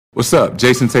What's up?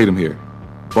 Jason Tatum here.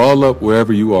 Ball up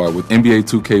wherever you are with NBA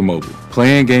 2K Mobile.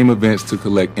 Playing game events to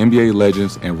collect NBA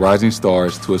legends and rising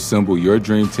stars to assemble your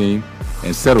dream team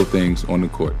and settle things on the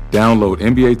court. Download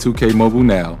NBA 2K Mobile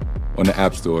now on the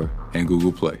App Store and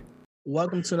Google Play.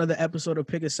 Welcome to another episode of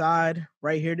Pick a Side.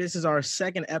 Right here, this is our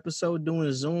second episode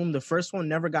doing Zoom. The first one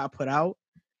never got put out,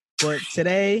 but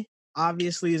today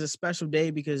obviously is a special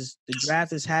day because the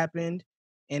draft has happened,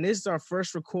 and this is our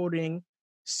first recording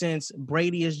since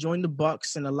Brady has joined the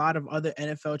Bucs and a lot of other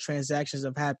NFL transactions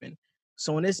have happened.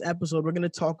 So in this episode, we're going to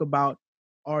talk about,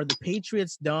 are the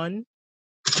Patriots done?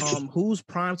 Who's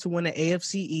primed to win the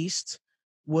AFC East?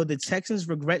 Will the Texans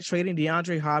regret trading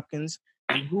DeAndre Hopkins?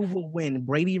 And who will win,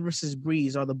 Brady versus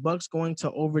Brees? Are the Bucs going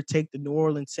to overtake the New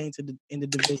Orleans Saints in the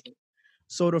division?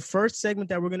 So the first segment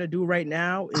that we're going to do right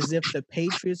now is if the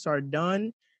Patriots are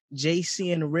done.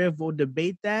 JC and Riv will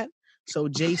debate that. So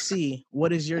JC,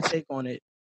 what is your take on it?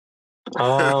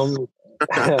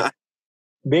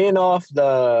 Being off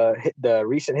the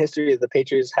recent history that the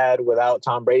Patriots had without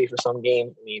Tom Brady for some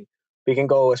games, I mean, we can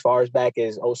go as far as back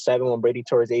as 2007 when Brady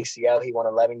tore his ACL. He won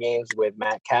 11 games with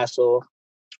Matt Castle.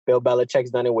 Bill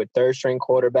Belichick's done it with third-string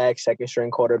quarterbacks,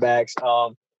 second-string quarterbacks.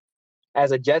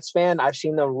 As a Jets fan, I've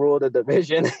seen them rule the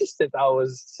division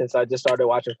since I just started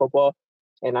watching football,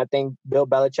 and I think Bill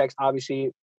Belichick's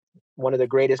obviously one of the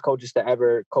greatest coaches to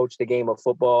ever coach the game of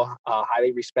football,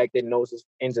 highly respected, knows his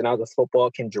ins and outs of football,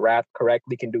 can draft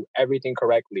correctly, can do everything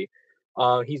correctly.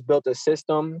 He's built a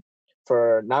system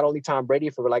for not only Tom Brady,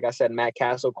 for, like I said, Matt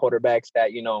Castle, quarterbacks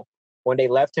that, you know, when they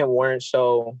left him weren't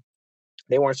so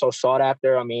sought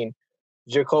after. I mean,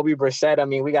 Jacoby Brissett, I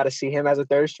mean, we got to see him as a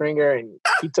third stringer, and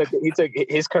he took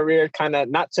his career kind of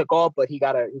not took off, but he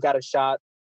got a shot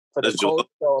for the coach.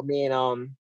 So I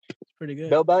mean, pretty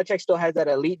good. Bill Belichick still has that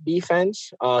elite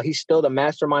defense. He's still the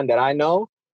mastermind that I know.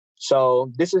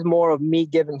 So this is more of me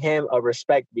giving him a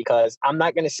respect, because I'm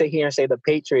not going to sit here and say the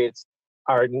Patriots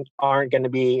aren't going to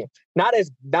be not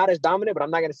as dominant, but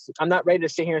I'm not ready to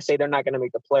sit here and say they're not going to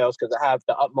make the playoffs, because I have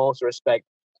the utmost respect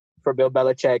for Bill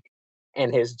Belichick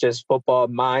and his just football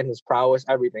mind, his prowess,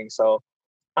 everything. So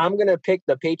I'm going to pick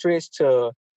the Patriots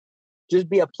to just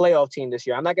be a playoff team this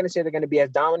year. I'm not going to say they're going to be as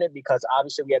dominant, because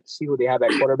obviously we have to see who they have at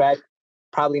quarterback.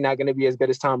 Probably not going to be as good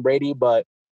as Tom Brady, but,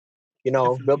 you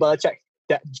know, Bill Belichick,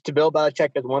 to Bill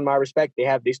Belichick, has won my respect. They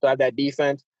still have that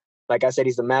defense. Like I said,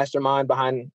 he's the mastermind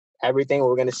behind everything.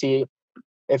 We're going to see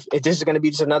if this is going to be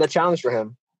just another challenge for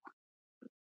him.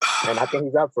 And I think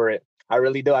he's up for it. I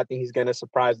really do. I think he's going to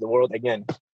surprise the world again.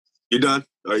 You done?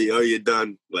 Are you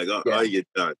done? Like, Yeah. Are you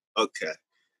done? Okay.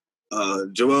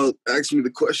 Joel, ask me the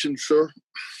question, sure.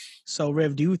 So,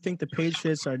 Riv, do you think the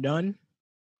Patriots are done?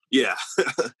 Yeah,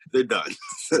 they're done.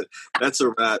 That's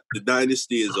a wrap. The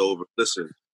dynasty is over. Listen,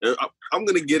 I'm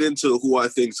going to get into who I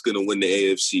think is going to win the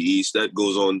AFC East. That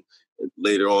goes on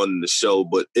later on in the show,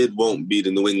 but it won't be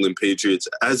the New England Patriots.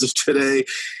 As of today,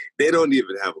 they don't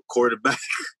even have a quarterback.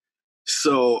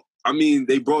 So, I mean,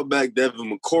 they brought back Devin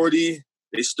McCourty.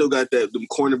 They still got them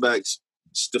cornerbacks,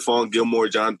 Stephon Gilmore,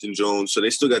 Jonathan Jones. So they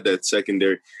still got that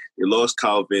secondary. They lost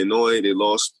Kyle Van Noy. They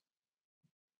lost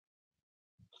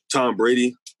Tom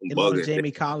Brady. They lost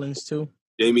Jamie Collins, too.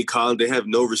 Jamie Collins. They have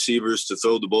no receivers to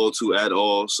throw the ball to at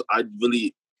all. So I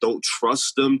really don't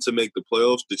trust them to make the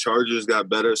playoffs. The Chargers got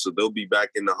better, so they'll be back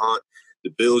in the hunt.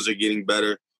 The Bills are getting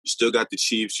better. You still got the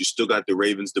Chiefs. You still got the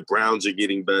Ravens. The Browns are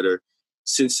getting better.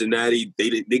 Cincinnati,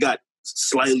 they got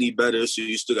slightly better, so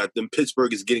you still got them.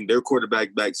 Pittsburgh is getting their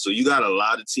quarterback back, so you got a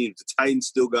lot of teams. The Titans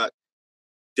still got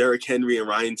Derrick Henry and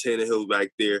Ryan Tannehill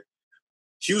back there.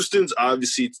 Houston's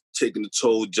obviously taking the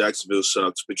toll. Jacksonville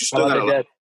sucks, but you still got a lot.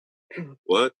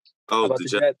 What? Oh, the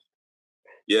Jets.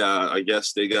 Yeah, I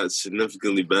guess they got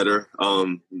significantly better.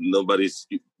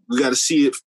 We got to see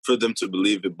it for them to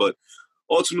believe it, but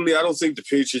ultimately, I don't think the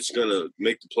Patriots are going to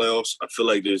make the playoffs. I feel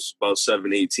like there's about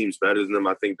 7-8 teams better than them.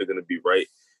 I think they're going to be right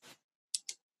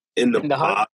in the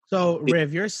bottom. So,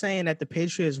 Riv, you're saying that the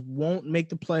Patriots won't make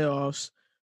the playoffs.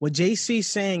 What JC's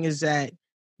saying is that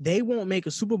they won't make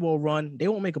a Super Bowl run. They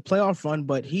won't make a playoff run,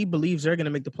 but he believes they're going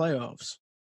to make the playoffs.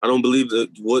 I don't believe that.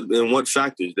 What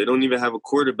factors? They don't even have a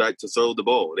quarterback to throw the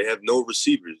ball. They have no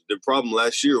receivers. Their problem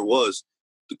last year was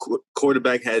the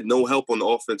quarterback had no help on the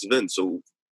offensive end. So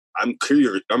I'm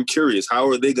curious. How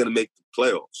are they going to make the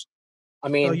playoffs? I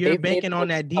mean, so you're banking on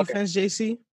that defense, okay.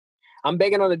 JC? I'm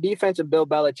banking on the defense of Bill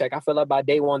Belichick. I feel like by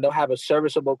day one, they'll have a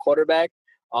serviceable quarterback.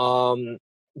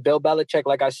 Bill Belichick,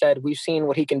 like I said, we've seen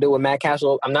what he can do with Matt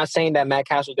Castle. I'm not saying that Matt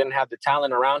Castle didn't have the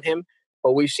talent around him,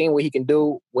 but we've seen what he can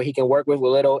do, what he can work with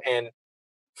little. And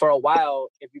for a while,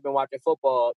 if you've been watching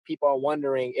football, people are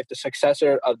wondering if the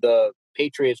successor of the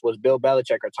Patriots was Bill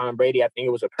Belichick or Tom Brady, I think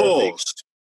it was a perfect. Pause.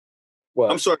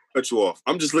 What? I'm sorry to cut you off.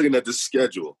 I'm just looking at the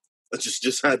schedule. I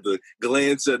just had to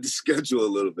glance at the schedule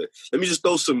a little bit. Let me just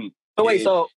throw some. Oh wait,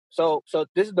 so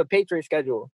this is the Patriots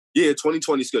schedule. Yeah,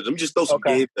 2020 schedule. Let me just throw some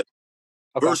games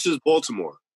versus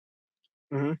Baltimore,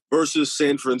 versus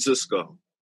San Francisco,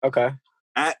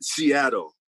 at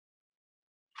Seattle,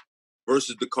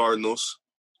 versus the Cardinals,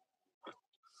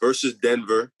 versus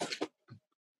Denver,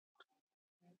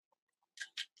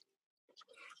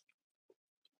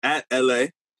 at LA,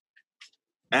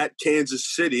 at Kansas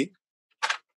City,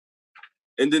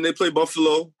 and then they play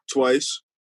Buffalo twice.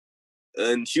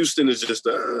 And Houston is just,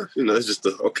 it's just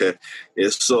okay. Yeah,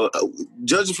 so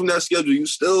judging from that schedule, you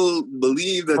still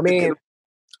believe that?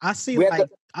 I see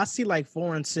like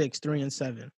 4-6,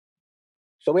 3-7.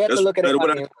 So we have to look at it. What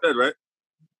I said, right?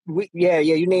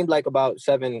 You named like about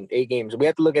 7-8 games. We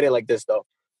have to look at it like this though.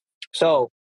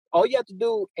 So all you have to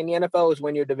do in the NFL is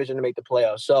win your division to make the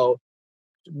playoffs. So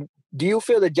do you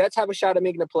feel the Jets have a shot at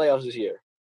making the playoffs this year?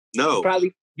 No.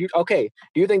 Probably. Okay.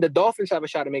 Do you think the Dolphins have a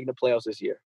shot at making the playoffs this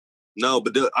year? No,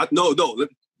 but no.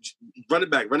 Run it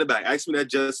back. Ask me that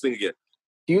Jets thing again.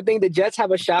 Do you think the Jets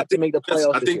have a shot to make the playoffs this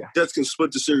year? I think Jets can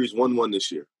split the series 1-1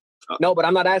 this year. No, but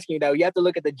I'm not asking you that. You have to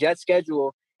look at the Jets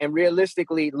schedule and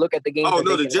realistically look at the games. Oh,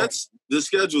 no, the Jets, the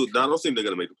schedule, I don't think they're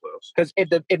going to make the playoffs. Because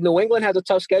if New England has a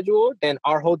tough schedule, then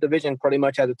our whole division pretty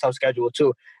much has a tough schedule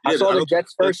too. I saw the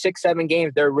Jets' first 6-7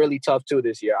 games. They're really tough too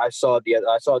this year. I saw it the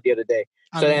other day.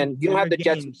 So then you don't have the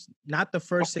Jets. Not the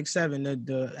first 6-7.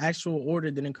 The actual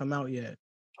order didn't come out yet.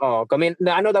 Oh, I mean,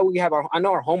 I know that we have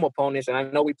our home opponents, and I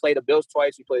know we play the Bills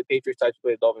twice, we play the Patriots twice, we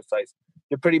play the Dolphins twice.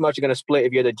 You're pretty much going to split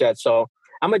if you're the Jets. So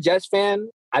I'm a Jets fan.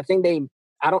 I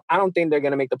don't think they're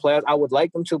going to make the playoffs. I would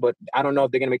like them to, but I don't know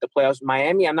if they're going to make the playoffs.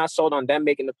 Miami, I'm not sold on them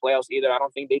making the playoffs either. I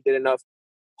don't think they did enough.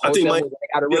 I think Mike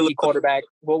got a rookie quarterback.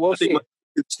 Well, we'll see.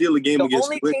 Steal a game against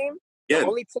the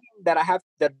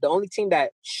only team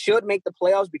that should make the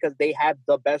playoffs because they have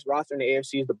the best roster in the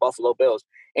AFC is the Buffalo Bills.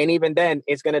 And even then,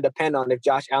 it's going to depend on if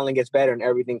Josh Allen gets better and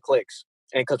everything clicks.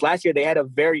 And because last year they had a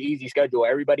very easy schedule.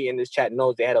 Everybody in this chat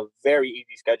knows they had a very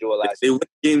easy schedule last year. They win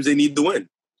games they need to win.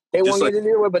 They won games they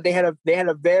need to win, but they had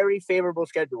a very favorable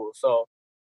schedule. So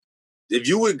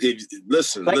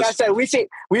listen, I said, we've seen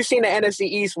the NFC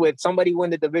East with somebody win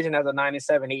the division as a 9-7,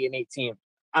 8-8 team.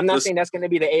 I'm not saying that's going to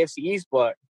be the AFC East,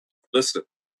 but listen,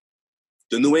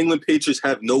 the New England Patriots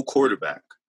have no quarterback.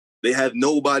 They have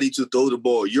nobody to throw the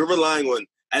ball. You're relying on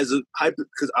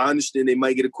because I understand they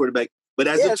might get a quarterback, but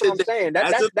that's what I'm saying.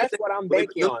 That's what I'm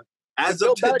banking on. As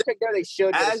of today, they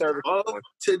should get a service.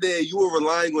 Today, you are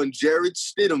relying on Jared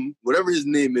Stidham, whatever his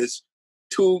name is,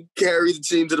 to carry the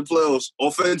team to the playoffs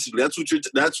offensively. That's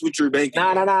what you're banking. No.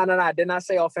 I did not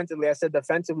say offensively. I said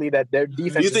defensively that their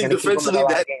defense. You think defensively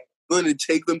that's going to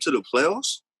take them to the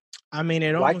playoffs? I mean,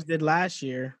 it almost did last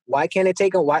year. Why can't it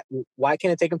take them? Why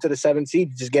can't it take them to the 7th seed?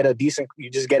 You just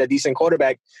get a decent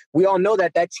quarterback. We all know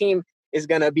that team is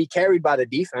going to be carried by the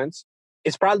defense.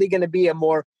 It's probably going to be a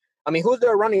more. I mean, who's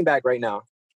their running back right now?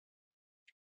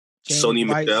 Sony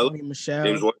Michel.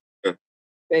 James White.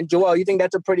 And Joel, you think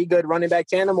that's a pretty good running back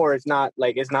tandem, or it's not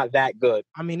that good?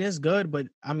 I mean, it's good, but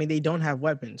I mean, they don't have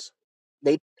weapons.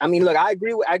 Look, I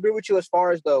agree with you as far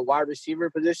as the wide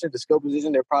receiver position, the skill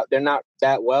position. They're not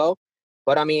that well,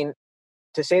 but I mean,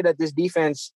 to say that this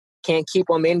defense can't keep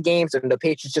them in games and the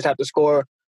Patriots just have to score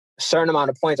a certain amount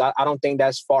of points, I don't think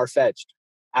that's far fetched.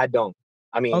 I don't.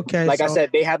 I mean, I said,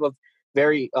 they have a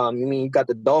very. You got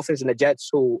the Dolphins and the Jets,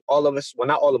 who all of us, well,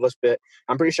 not all of us, but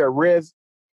I'm pretty sure Riv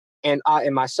and I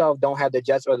and myself don't have the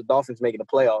Jets or the Dolphins making the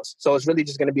playoffs. So it's really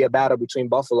just going to be a battle between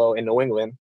Buffalo and New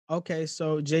England. Okay,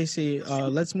 so JC,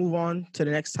 let's move on to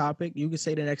the next topic. You can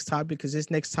say the next topic because this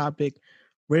next topic,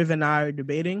 Riv and I are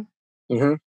debating.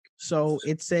 Mm-hmm. So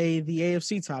it's the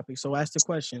AFC topic. So ask the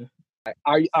question.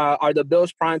 Are the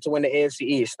Bills primed to win the AFC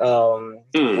East?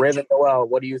 Riv and Joel,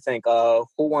 what do you think? Who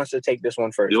wants to take this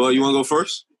one first? Joel, you want to go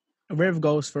first? Riv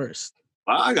goes first.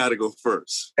 I got to go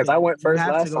first. Because I went first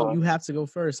last time. You have to go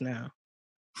first now.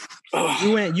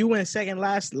 You went second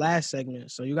last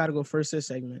segment, so you got to go first this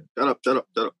segment. Shut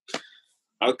up.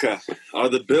 Okay. Are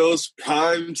the Bills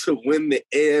primed to win the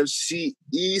AFC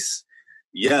East?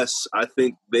 Yes, I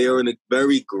think they are in a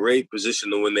very great position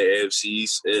to win the AFC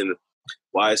East. And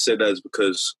why I said that is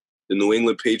because the New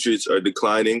England Patriots are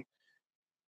declining.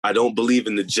 I don't believe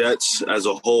in the Jets as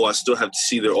a whole. I still have to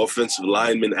see their offensive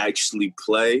linemen actually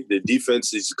play. The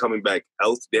defense is coming back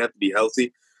healthy. They have to be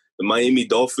healthy. The Miami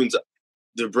Dolphins,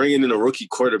 they're bringing in a rookie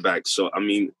quarterback. So, I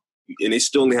mean, and they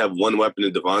still only have one weapon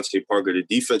in Devontae Parker. The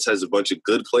defense has a bunch of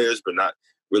good players, but not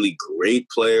really great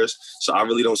players. So I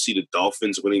really don't see the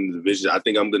Dolphins winning the division. I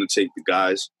think I'm going to take the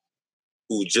guys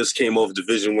who just came off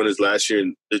division winners last year.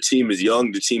 And the team is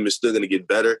young. The team is still going to get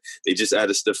better. They just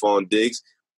added Stephon Diggs.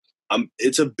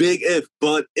 It's a big if,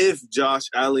 but if Josh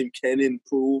Allen can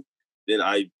improve, then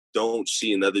I don't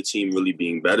see another team really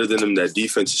being better than him. That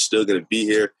defense is still going to be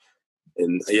here.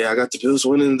 And, yeah, I got the Bills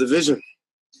winning the division.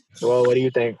 Well, what do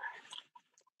you think?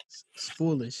 It's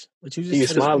foolish. What you just He's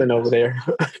smiling over there.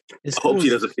 It's I hope foolish. he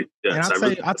doesn't pick Jets.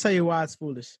 And I'll tell you why it's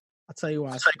foolish.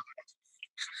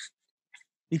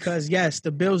 Because, yes,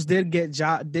 the Bills did get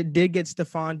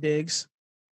Stephon Diggs,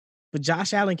 but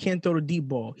Josh Allen can't throw the deep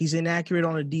ball. He's inaccurate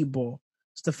on the deep ball.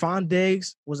 Stephon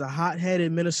Diggs was a hothead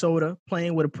in Minnesota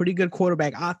playing with a pretty good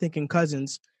quarterback, I think, in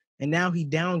Cousins, and now he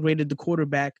downgraded the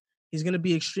quarterback. He's going to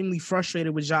be extremely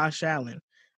frustrated with Josh Allen.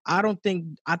 I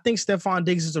think Stephon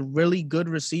Diggs is a really good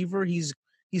receiver. He's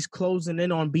closing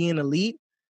in on being elite,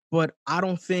 but I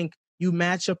don't think you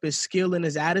match up his skill and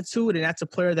his attitude, and that's a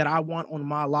player that I want on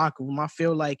my locker room. I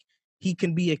feel like he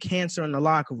can be a cancer in the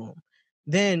locker room.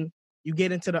 Then you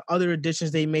get into the other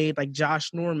additions they made, like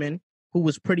Josh Norman, who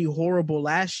was pretty horrible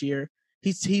last year.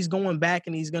 He's going back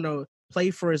and he's going to play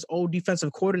for his old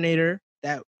defensive coordinator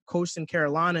that coached in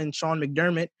Carolina, and Sean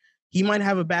McDermott. He might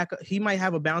have a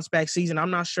bounce back season.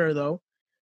 I'm not sure though.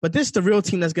 But this is the real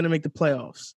team that's going to make the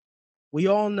playoffs. We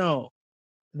all know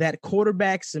that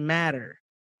quarterbacks matter.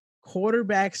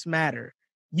 Quarterbacks matter.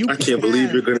 I can't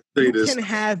believe you're going to say this. You can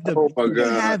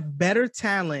have better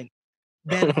talent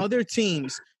than other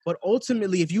teams, but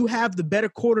ultimately, if you have the better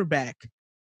quarterback,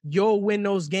 you'll win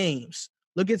those games.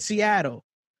 Look at Seattle.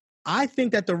 I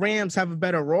think that the Rams have a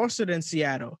better roster than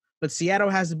Seattle, but Seattle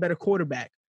has a better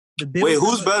quarterback. Wait,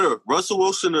 who's better, Russell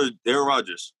Wilson or Aaron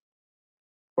Rodgers?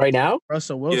 Right now?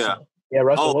 Russell Wilson. Yeah,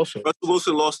 Russell Wilson. Russell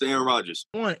Wilson lost to Aaron Rodgers.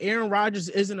 Aaron Rodgers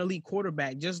is an elite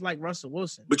quarterback, just like Russell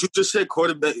Wilson. But you just said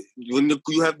quarterback. When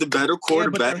you have the better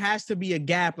quarterback. Yeah, but there has to be a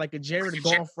gap, like a Jared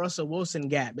Goff, Russell Wilson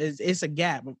gap. It's a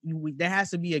gap. There has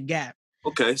to be a gap.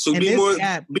 Okay, so and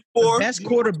the best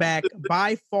quarterback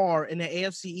by far in the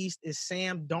AFC East is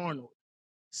Sam Darnold.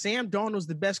 Sam Darnold's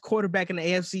the best quarterback in the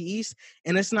AFC East,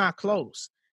 and it's not close.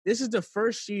 This is the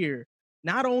first year.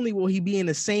 Not only will he be in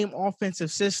the same offensive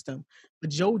system,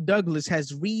 but Joe Douglas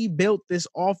has rebuilt this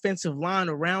offensive line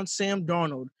around Sam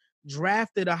Darnold,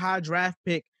 drafted a high draft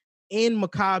pick in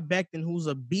Mekhi Becton, who's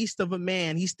a beast of a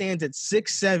man. He stands at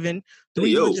 6'7",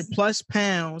 300-plus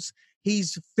pounds.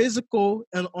 He's physical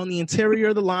on the interior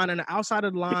of the line, and the outside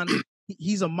of the line,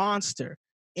 he's a monster.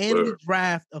 And we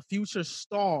draft a future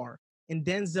star in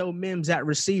Denzel Mims at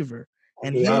receiver.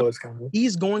 And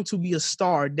he's going to be a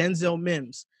star, Denzel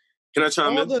Mims. Can I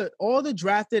chime in? All the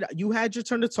drafted, you had your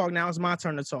turn to talk. Now it's my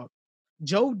turn to talk.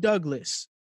 Joe Douglas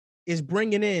is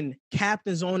bringing in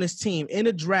captains on his team. In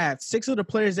the draft, 6 of the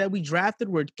players that we drafted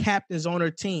were captains on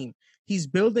our team. He's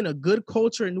building a good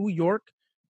culture in New York.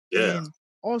 Yeah. And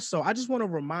also, I just want to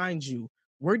remind you,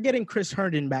 we're getting Chris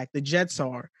Herndon back. The Jets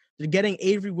are. They're getting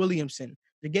Avery Williamson.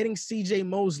 They're getting C.J.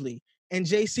 Mosley. And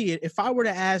JC, if I were to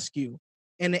ask you,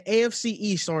 in the AFC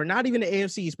East, or not even the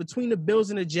AFC East, between the Bills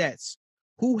and the Jets,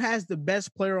 who has the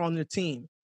best player on their team?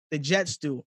 The Jets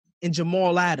do. And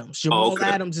Jamal Adams. Jamal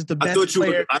Adams is the best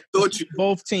player.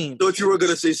 Both teams. I thought you were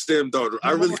going to say Sam Darnold.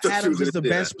 I really thought Adams you were is the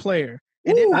best that. player.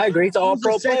 And then, I agree. It's an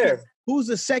all-pro player. Who's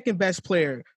the second best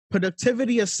player?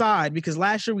 Productivity aside, because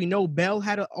last year we know Bell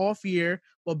had an off year,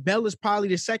 but Bell is probably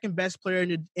the second best player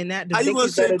in that division. How you going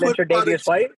to say better than Tre'Davious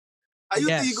White? How you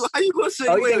going to say?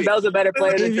 You think Bell's a better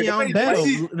player than Le'Veon Bell?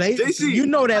 JC, you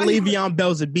know that Le'Veon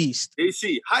Bell's a beast.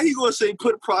 JC, how you going to say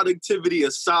put productivity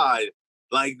aside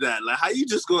like that? Like, how you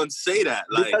just going to say that?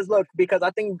 Like, because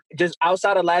I think just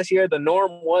outside of last year, the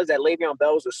norm was that Le'Veon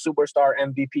Bell was a superstar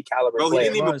MVP caliber player. Bro, he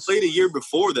didn't even play the year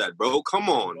before that, bro. Come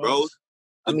on, bro.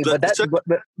 I mean, the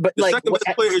second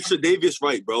best player is Tre'Davious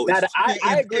White, bro.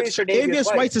 I agree with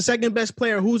Tre'Davious White's the second best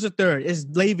player. Who's the third? It's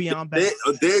Le'Veon Bell.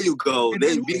 There you go.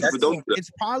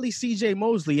 It's probably C.J.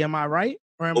 Mosley. Am I right?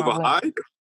 Or am I wrong? Hyde?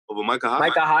 Over Micah Hyde?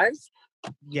 Micah Hyde?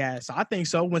 Yes, I think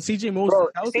so. When C.J. Mosley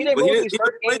C.J. Mosley's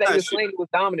first game that he was playing, he was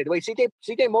dominant. Wait,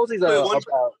 C.J. Mosley's a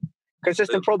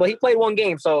consistent pro, but he played one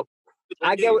game, so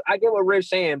I get what Riv's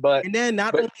saying, but and then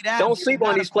not only that, don't sleep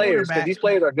on these players because these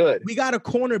players are good. We got a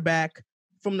cornerback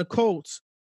from the Colts,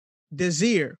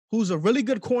 Desir, who's a really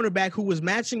good cornerback who was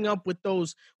matching up with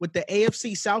the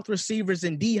AFC South receivers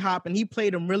and D-Hop, and he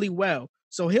played them really well.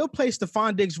 So he'll play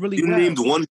Stephon Diggs really well. You named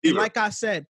one receiver. Like I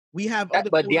said, we have other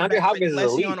but DeAndre Hopkins like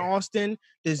is elite. Austin,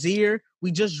 Desir.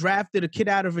 We just drafted a kid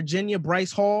out of Virginia,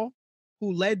 Bryce Hall,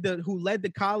 who led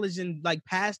the college in like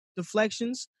pass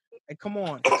deflections. Hey, come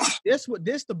on. This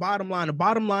the bottom line. The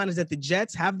bottom line is that the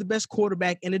Jets have the best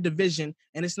quarterback in the division,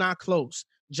 and it's not close.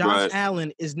 Josh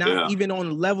Allen is not even on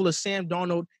the level of Sam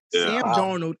Darnold. Sam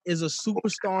Darnold is a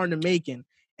superstar in the making,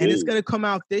 and it's going to come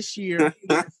out this year.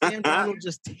 Sam Darnold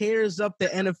just tears up the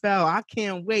NFL. I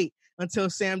can't wait until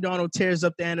Sam Darnold tears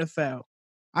up the NFL.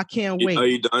 I can't wait. Are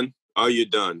you done? Are you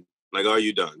done? Like, are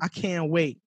you done? I can't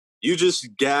wait. You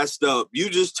just gassed up. You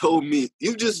just told me.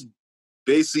 You just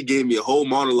basically gave me a whole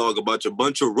monologue about a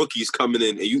bunch of rookies coming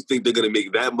in, and you think they're going to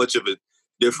make that much of a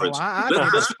difference.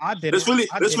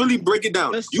 Let's really break it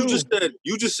down. You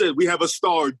just said we have a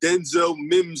star, Denzel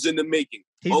Mims, in the making.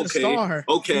 He's a star.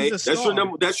 Okay. That's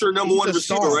your number one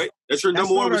receiver, right? That's your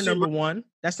number one receiver.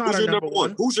 That's not our number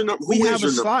one. Who's your number? We have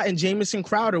a slot in Jamison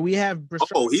Crowder. We have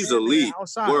Brashard he's elite.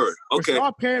 Word. Okay.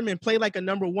 Brashard Perriman played like a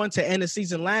number one to end the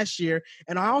season last year.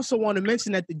 And I also want to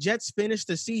mention that the Jets finished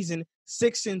the season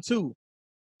 6-2.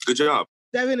 Good job.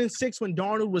 7-6 when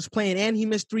Darnold was playing, and he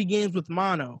missed 3 games with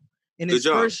mono in his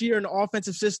first year in the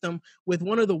offensive system with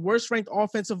one of the worst ranked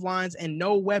offensive lines and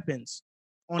no weapons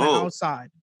on the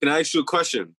outside. Can I ask you a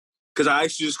question? Because I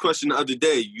asked you this question the other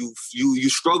day. You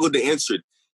struggled to answer it.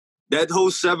 That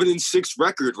whole 7-6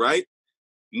 record, right?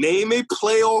 Name a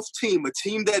playoff team, a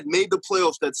team that made the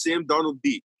playoffs that Sam Darnold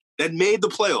beat, that made the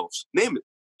playoffs. Name it.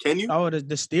 Can you? Oh, the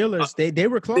Steelers. They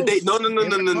were close. No.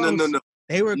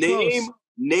 They were close.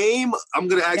 Name. I'm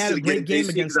gonna ask you again,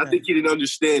 because I think you didn't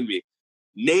understand me.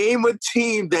 Name a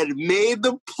team that made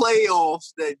the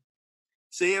playoffs that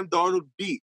Sam Darnold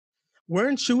beat.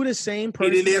 Weren't you the same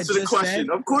person? He didn't answer the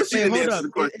question. Of course he didn't answer the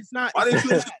question. It's not. Why didn't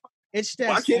you?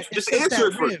 Why can't you just answer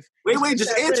it first? Wait,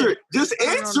 just answer it. Just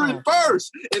answer it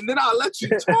first, and then I'll let you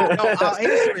talk. No, I'll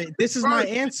answer it. This is my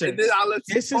answer. And then I'll let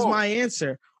you This talk. is my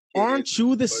answer. Aren't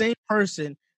you the same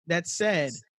person that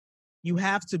said you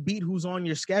have to beat who's on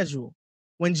your schedule?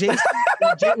 When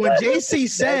JC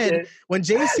said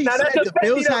the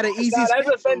Bills had an easy schedule. That's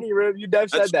offending, Rib. You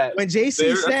def said that. When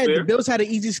JC said the Bills had an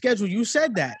easy schedule, you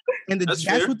said that. And that's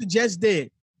what the Jets did.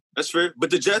 That's fair.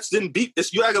 But the Jets didn't beat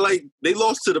this. You acting like they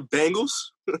lost to the Bengals.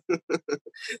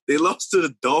 They lost to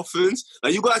the Dolphins.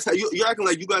 Like you guys, you're acting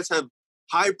like you guys have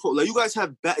you guys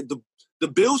have bad. The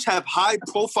Bills have high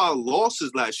profile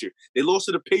losses last year. They lost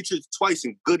to the Patriots twice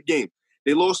in good game.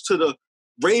 They lost to the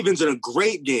Ravens in a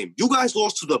great game. You guys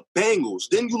lost to the Bengals.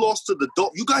 Then you lost to the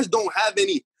Dolphins. You guys don't have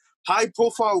any high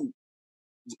profile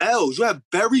L's. You have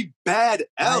very bad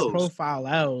L's. High profile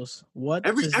L's. What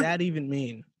does that even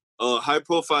mean? High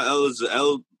profile L is the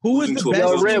L. Who is the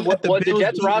best? Rib, was the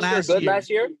Jets roster good last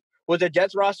year? Was the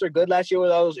Jets roster good last year with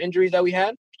all those injuries that we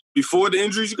had? Before the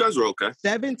injuries, you guys were okay.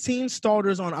 17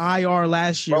 starters on IR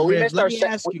last year. Bro, we missed our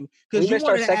second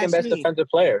best defensive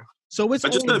player. So it's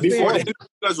only fair. You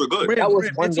guys were good. That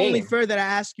was one game. Only fair that I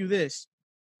ask you this: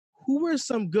 who were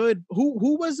some good?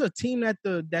 Who was a team that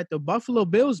the Buffalo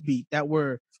Bills beat that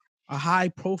were a high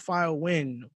profile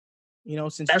win? You know,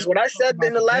 since that's what I said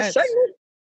in the last segment.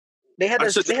 They had an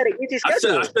easy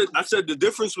schedule. I said the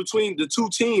difference between the two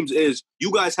teams is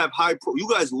you guys have you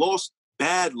guys lost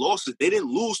bad losses. They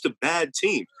didn't lose to bad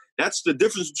teams. That's the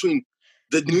difference between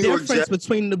the New York Jets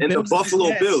and the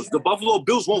Buffalo Bills. The Buffalo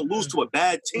Bills won't lose to a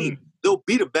bad team. They'll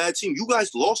beat a bad team. You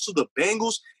guys lost to the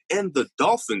Bengals and the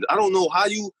Dolphins. I don't know how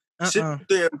you sit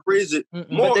there and praise it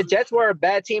more. But the Jets were a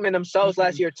bad team in themselves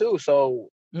last year too. So,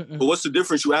 but what's the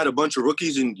difference? You add a bunch of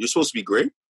rookies and you're supposed to be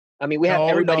great. I mean, we have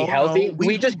everybody healthy. No.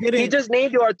 He just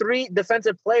named you our 3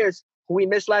 defensive players who we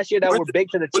missed last year that were big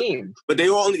to the team. But they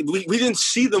were only we didn't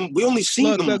see them. We only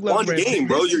seen them one game,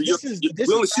 bro. We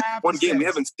only see one game. We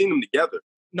haven't seen them together.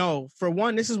 No, for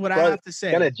one, this is what I have to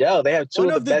say. Gonna gel. They have two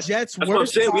of the best. Jets. That's what I'm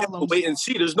saying. We have to wait and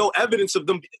see. There's no evidence of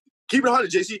them. Keep it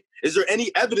 100, JC. Is there any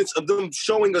evidence of them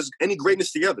showing us any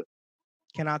greatness together?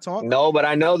 Can I talk? No, but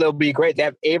I know they'll be great. They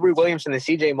have Avery Williamson and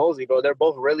CJ Mosley, bro. They're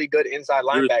both really good inside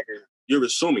linebackers. You're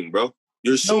assuming, bro.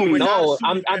 You're assuming. No,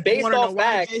 I'm based off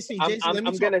facts. JC, I'm let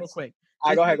me talk gonna real quick.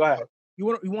 Go ahead. You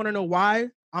want to know why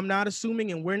I'm not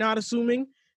assuming and we're not assuming?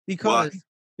 Because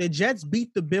the Jets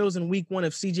beat the Bills in week 1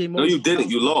 of CJ Mosley. No, you didn't.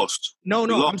 You lost. No.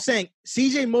 I'm saying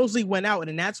CJ Mosley went out,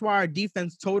 and that's why our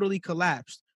defense totally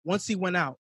collapsed once he went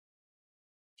out.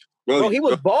 Bro, he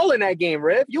was balling that game,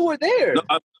 Rev. You were there. No,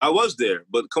 I was there,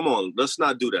 but come on. Let's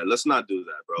not do that.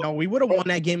 Bro. No, we would have won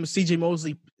that game if CJ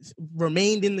Mosley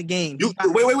remained in the game.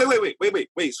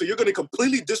 Wait. So you're going to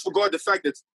completely disregard the fact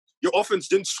that your offense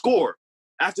didn't score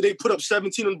after they put up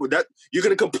 17 on that. You're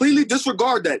going to completely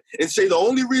disregard that and say the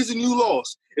only reason you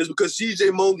lost is because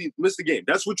CJ Mosley missed the game.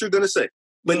 That's what you're going to say.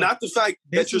 But not the fact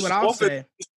that your offense didn't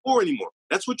score anymore.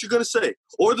 That's what you're going to say.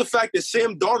 Or the fact that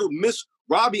Sam Darnold missed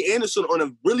Robbie Anderson on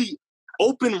a really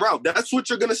open route. That's what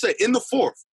you're going to say in the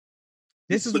 4th.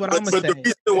 This is what I'm gonna say.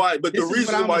 The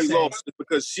reason why you lost is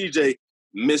because CJ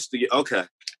missed the. Okay.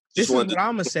 This is what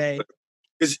I'm gonna say.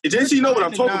 Because JC know what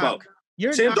I'm talking about.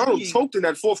 Sam Darnold choked in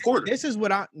that fourth quarter.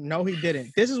 No, he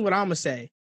didn't. This is what I'm gonna say.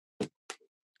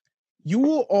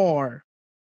 You are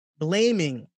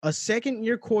blaming a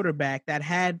second-year quarterback that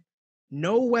had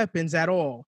no weapons at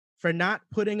all for not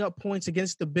putting up points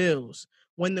against the Bills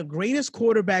when the greatest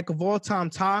quarterback of all time,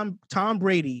 Tom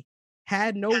Brady,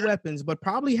 had no weapons, but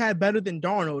probably had better than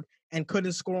Darnold and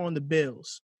couldn't score on the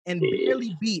Bills and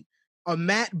barely beat a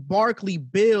Matt Barkley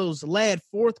Bills-led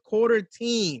fourth quarter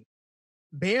team.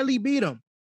 Barely beat them.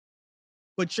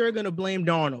 But you're going to blame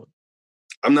Darnold.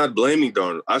 I'm not blaming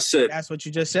Darnold. I said that's what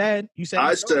you just said. You said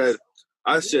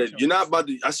I said you're not about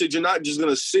to. I said you're not just going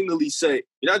to simply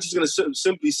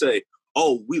say,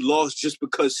 "Oh, we lost just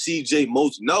because CJ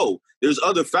Mosley." No, there's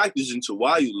other factors into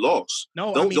why you lost.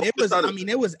 No,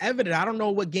 it was evident. I don't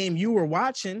know what game you were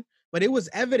watching, but it was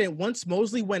evident once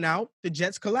Mosley went out, the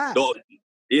Jets collapsed. No,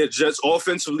 yeah, Jets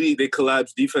offensively they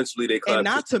collapsed, defensively they collapsed. And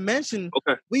not to mention,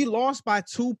 we lost by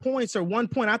 2 points or 1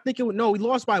 point. I think we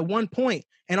lost by 1 point,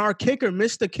 and our kicker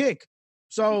missed the kick.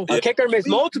 So our kicker missed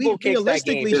multiple kicks that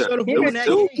game. He missed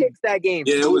 2 kicks that game.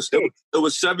 Yeah, it was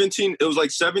 17. It was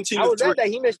like 17 to 3. That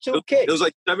he missed 2 kicks. It was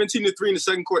like 17 to 3 in the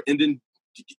second quarter, and then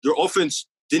your offense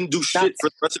didn't do shit for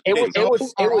the rest of the game. It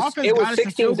was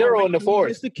 16-0 in the fourth.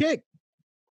 Missed the kick.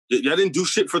 Y'all didn't do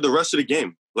shit for the rest of the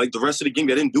game. Like the rest of the game,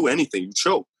 they didn't do anything. You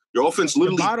choked. Your offense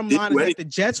literally. The bottom line is that the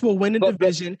Jets will win the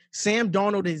division. Sam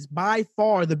Darnold is by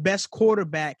far the best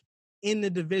quarterback in the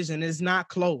division. It's not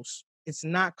close. It's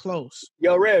not close.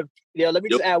 Yo, Rev. Let me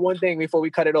just add one thing before we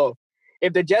cut it off.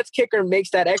 If the Jets kicker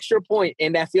makes that extra point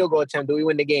in that field goal attempt, do we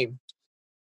win the game?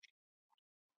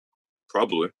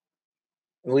 Probably.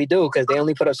 We do, because they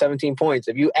only put up 17 points.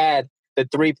 If you add the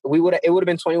 3, it would have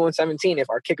been 21-17 if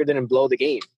our kicker didn't blow the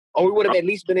game. Or we would have at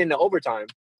least been in the overtime,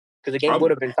 because the game would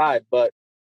have been tied. But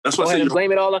that's go what ahead and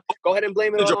blame it all on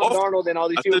Darnold and all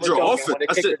these people.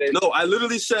 I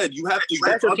literally said you have to.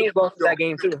 Special teams lost that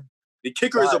game too. The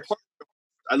kicker is a part.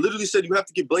 I literally said you have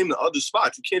to get blame the other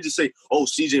spots. You can't just say, "Oh,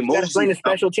 CJ Mosley." You blame the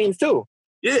special teams too.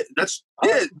 Yeah,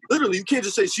 literally, you can't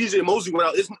just say CJ Mosley went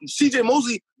out. CJ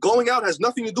Mosley going out has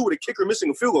nothing to do with a kicker missing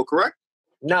a field goal, correct?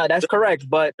 No, that's correct.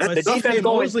 But the defense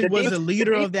Mosley was the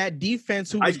leader of that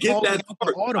defense. I get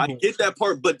that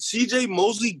part. But CJ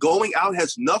Mosley going out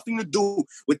has nothing to do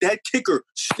with that kicker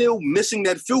still missing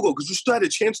that field goal because you still had a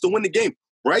chance to win the game,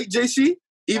 right, JC?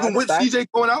 Even with CJ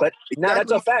going out?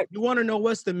 That's a fact. You want to know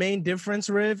what's the main difference,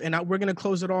 Riv? And we're going to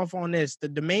close it off on this.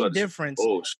 The main difference,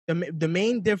 the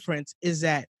main difference is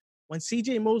that when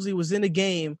CJ Mosley was in the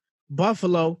game,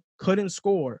 Buffalo couldn't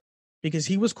score because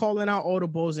he was calling out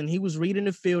audibles and he was reading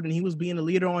the field and he was being the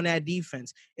leader on that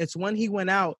defense. It's when he went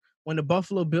out, when the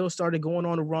Buffalo Bills started going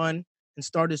on a run and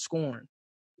started scoring.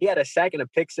 He had a sack and a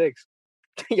pick six.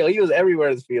 Yo, he was everywhere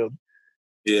in the field.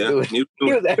 Yeah, he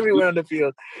was everywhere on the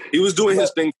field. He was doing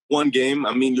his thing one game.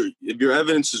 I mean, if your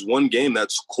evidence is one game,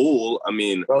 that's cool. I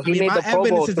mean, he made the Pro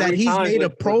Bowl 3 he's times made a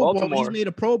Pro Bowl. Baltimore. He's made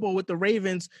a Pro Bowl with the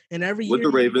Ravens, and every year with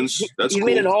the Ravens, that's he cool.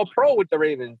 made an All-Pro with the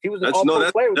Ravens. He was an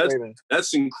All-Pro player with the Ravens.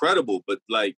 That's incredible. But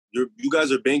like, you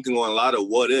guys are banking on a lot of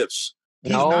what ifs.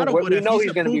 He's not a what if.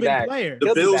 He's going to be back. Player.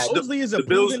 The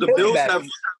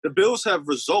Bills have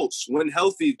results. When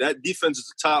healthy, that defense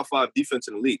is a top 5 defense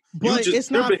in the league. But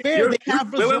it's not fair. They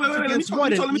have results against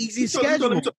what? An easy schedule.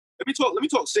 Let me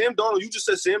talk. Sam Darnold, you just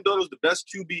said Sam Darnold is the best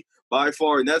QB by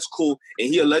far, and that's cool. And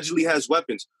he allegedly has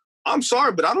weapons. I'm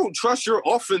sorry, but I don't trust your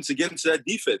offense against that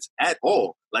defense at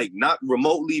all. Like, not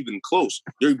remotely even close.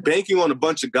 You're banking on a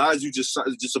bunch of guys. Just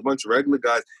a bunch of regular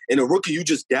guys. And a rookie you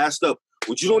just gassed up,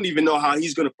 which you don't even know how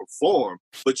he's going to perform.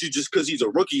 But you just, because he's a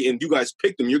rookie and you guys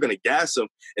picked him, you're going to gas him.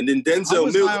 And then Denzel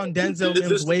Mills. I was high on Denzel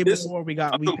Mills way before we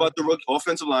got. I'm talking about the rookie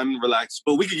offensive lineman, relax.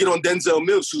 But we could get on Denzel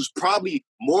Mills, who's probably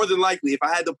more than likely, if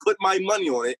I had to put my money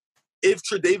on it, if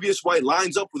Tre'Davious White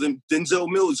lines up with him, Denzel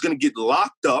Mills is going to get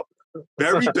locked up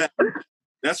very bad.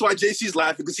 That's why JC's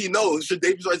laughing, because he knows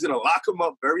Tre'Davious White's going to lock him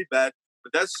up very bad.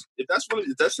 But if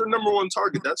that's your number one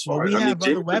target, that's fine. We have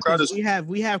other weapons.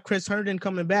 We have Chris Herndon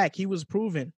coming back. He was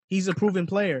proven. He's a proven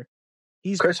player.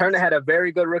 Chris Herndon had a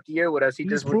very good rookie year with us. He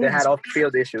just had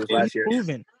off-field issues last year.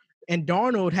 Proven. And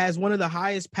Darnold has one of the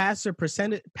highest passer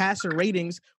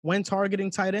ratings when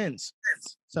targeting tight ends.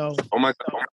 So, oh my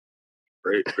God,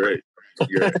 great.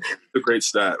 Yeah, it's a great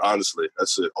stat. Honestly,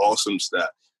 that's an awesome stat.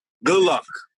 Good luck.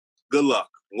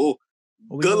 Well,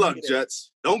 good luck,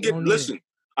 Jets. Listen.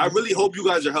 I really hope you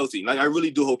guys are healthy. Like, I really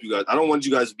do hope you guys. I don't want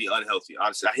you guys to be unhealthy.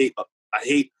 Honestly, I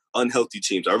hate unhealthy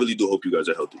teams. I really do hope you guys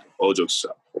are healthy. All jokes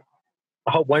aside.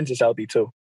 I hope Wentz is healthy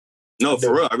too. No,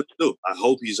 for real, I really do. I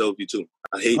hope he's healthy too.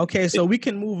 I hate. Okay, so we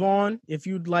can move on if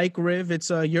you'd like, Riv. It's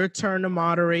your turn to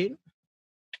moderate.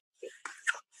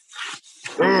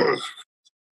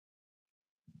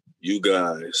 You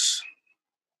guys.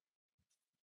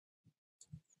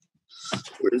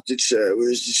 Where's the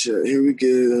chat? Here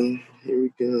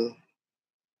we go.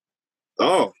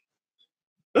 Oh.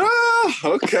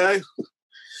 Okay.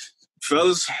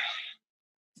 Fellas,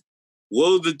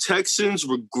 will the Texans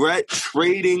regret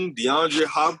trading DeAndre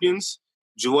Hopkins?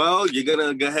 Joel, you're going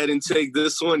to go ahead and take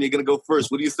this one. You're going to go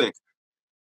first. What do you think?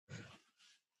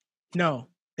 No,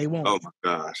 they won't. Oh, my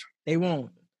gosh. They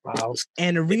won't. Wow.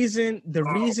 And the reason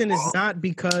is not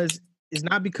because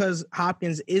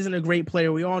Hopkins isn't a great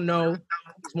player. We all know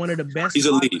he's one of the best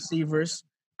wide receivers.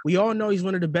 We all know he's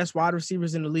one of the best wide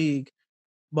receivers in the league.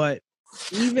 But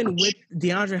even with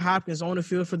DeAndre Hopkins on the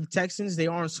field for the Texans, they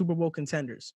aren't Super Bowl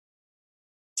contenders.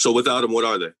 So without him, what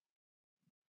are they?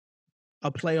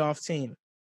 A playoff team.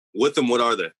 With them, what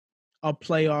are they? A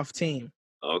playoff team.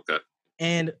 Okay.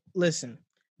 And listen,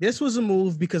 this was a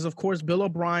move because, of course, Bill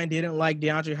O'Brien didn't like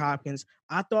DeAndre Hopkins.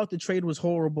 I thought the trade was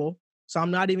horrible, so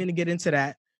I'm not even going to get into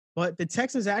that. But the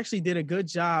Texans actually did a good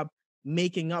job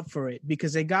making up for it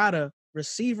because they got a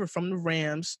receiver from the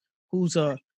Rams who's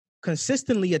a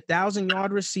consistently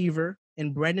 1,000-yard receiver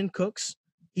in Brendan Cooks.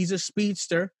 He's a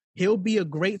speedster. He'll be a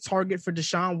great target for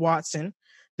Deshaun Watson.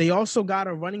 They also got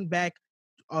a running back,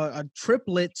 a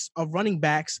triplets of running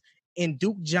backs in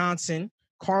Duke Johnson,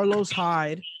 Carlos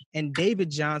Hyde, and David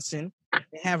Johnson.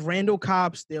 They have Randall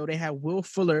Cobb still. They have Will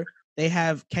Fuller. They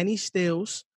have Kenny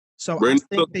Stills. So Brandon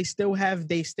I think Cook. they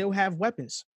still have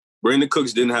weapons. Brandon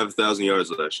Cooks didn't have 1,000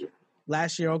 yards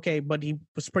last year. Okay, but he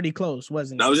was pretty close,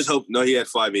 wasn't he? I was just hoping. No, he had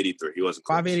 583. He wasn't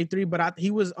close. 583, but he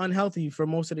was unhealthy for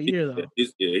most of the year, though.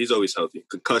 He's always healthy.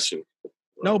 Concussion.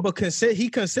 No, but he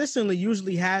consistently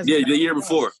usually has. Yeah, the year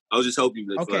before. I was just hoping.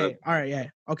 Okay, all right, yeah.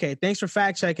 Okay, thanks for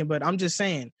fact checking, but I'm just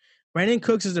saying, Brandon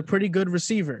Cooks is a pretty good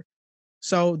receiver.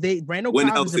 So Randall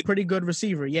Cobb is a pretty good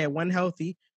receiver. Yeah, when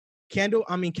healthy.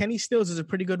 Kenny Stills is a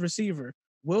pretty good receiver.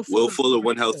 Will Fuller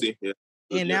when healthy. Yeah.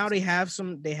 And now they have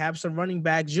some running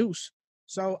back juice.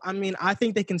 So, I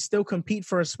think they can still compete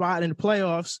for a spot in the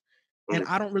playoffs, and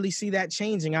I don't really see that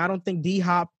changing. I don't think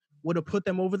D-Hop would have put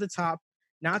them over the top.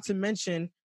 Not to mention,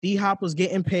 D-Hop was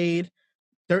getting paid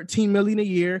 $13 million a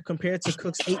year compared to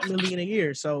Cook's $8 million a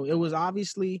year. So it was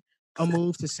obviously a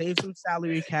move to save some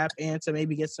salary cap and to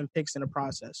maybe get some picks in the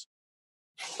process.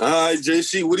 All right,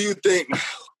 JC, what do you think?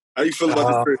 How you feel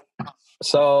about this?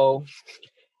 So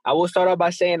I will start off by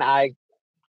saying I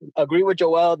agree with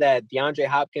Joel that DeAndre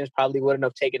Hopkins probably wouldn't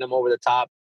have taken him over the top.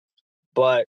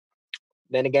 But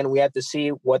then again, we have to see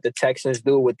what the Texans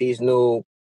do with these new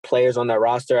players on their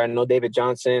roster. I know David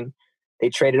Johnson, they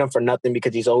traded him for nothing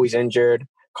because he's always injured.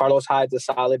 Carlos Hyde's a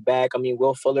solid back.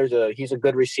 Will Fuller's he's a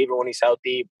good receiver when he's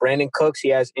healthy. Brandon Cooks, he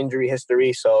has injury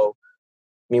history. So,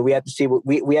 we have to see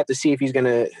we have to see if he's going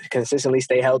to consistently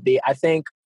stay healthy. I think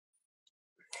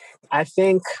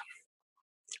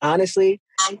honestly,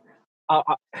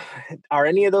 are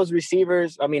any of those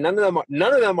receivers? None of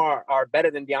them are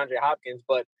better than DeAndre Hopkins,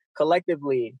 but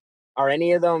collectively, are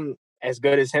any of them as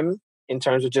good as him in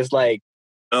terms of just pure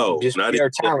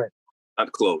talent?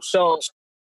 Not close. So,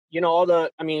 you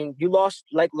lost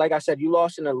like I said, you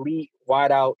lost an elite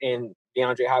wideout in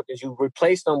DeAndre Hopkins. You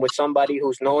replaced him with somebody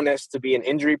who's known as to be an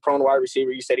injury-prone wide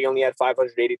receiver. You said he only had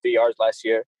 583 yards last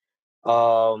year.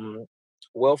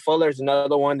 Will Fuller's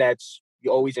another one that's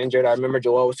always injured. I remember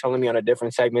Joel was telling me on a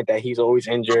different segment that he's always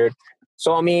injured.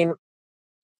 So,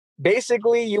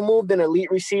 basically you moved an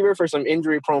elite receiver for some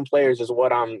injury-prone players is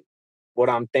what I'm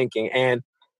thinking. And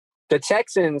the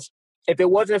Texans, if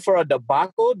it wasn't for a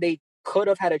debacle, they could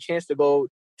have had a chance to go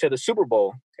to the Super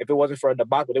Bowl. If it wasn't for a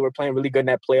debacle, they were playing really good in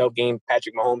that playoff game.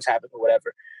 Patrick Mahomes happened or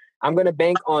whatever. I'm going to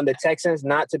bank on the Texans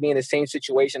not to be in the same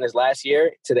situation as last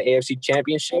year to the AFC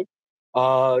Championship.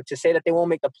 To say that they won't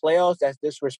make the playoffs, that's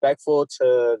disrespectful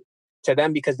to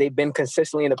them because they've been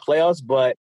consistently in the playoffs.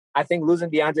 But I think losing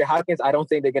DeAndre Hopkins, I don't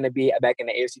think they're going to be back in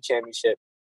the AFC Championship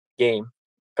game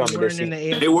coming this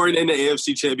season. They weren't in the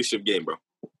AFC Championship game, bro.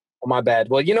 Oh, my bad.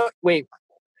 Well, wait.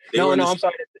 No, I'm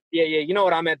sorry. Yeah. You know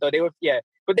what I meant, though. They were, yeah.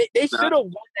 But they should have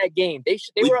won that game. They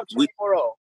were up 24-0.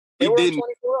 They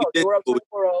were up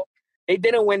 24-0. They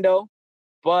didn't win, though.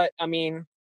 But,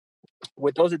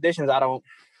 with those additions, I don't know.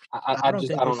 I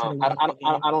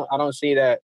don't see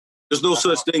that. There's no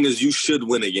such thing as you should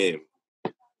win a game.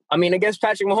 Against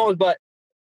Patrick Mahomes, but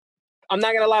I'm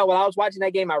not going to lie. When I was watching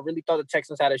that game, I really thought the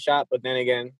Texans had a shot. But then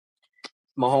again,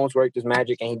 Mahomes worked his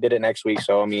magic and he did it next week.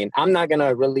 So, I'm not going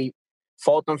to really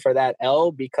fault them for that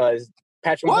L because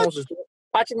Patrick Mahomes is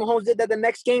Patrick Mahomes did that the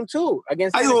next game too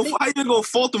against How Tennessee. you gonna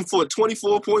fault him for a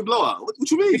 24-point blowout?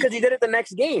 What you mean? Because he did it the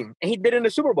next game, and he did it in the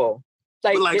Super Bowl.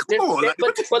 Like, come on.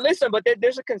 But listen,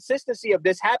 there's a consistency of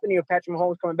this happening of Patrick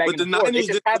Mahomes coming back. But the Niners Niners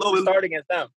just happened to start against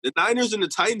them. The Niners and the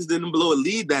Titans didn't blow a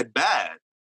lead that bad.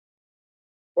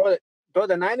 Bro,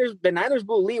 the Niners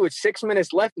blew a lead with 6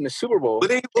 minutes left in the Super Bowl. But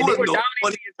they were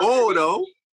though.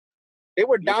 They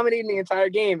were dominating the entire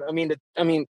game. I mean,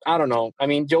 I don't know. I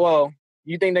mean, Joel,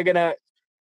 you think they're gonna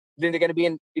be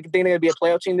a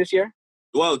playoff team this year?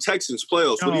 Well, Texans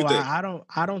playoffs. No, what do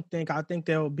you think? I think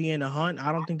they'll be in the hunt.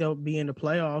 I don't think they'll be in the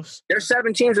playoffs. There's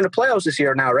 7 teams in the playoffs this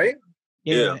year now, right?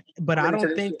 Yeah. But I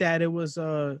don't think that it was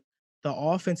the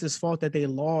offense's fault that they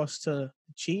lost to the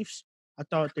Chiefs. I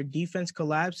thought their defense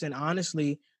collapsed, and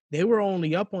honestly, they were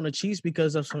only up on the Chiefs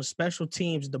because of some special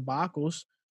teams debacles.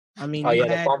 I mean, you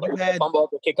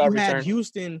had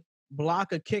Houston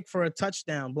block a kick for a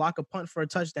touchdown, block a punt for a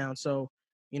touchdown. So,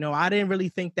 I didn't really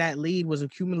think that lead was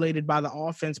accumulated by the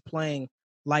offense playing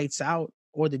lights out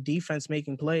or the defense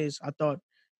making plays. I thought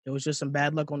it was just some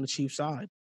bad luck on the Chiefs side.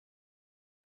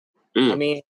 I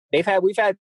mean, we've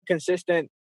had consistent.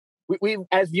 We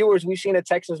as viewers, we've seen the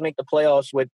Texans make the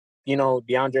playoffs with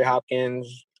DeAndre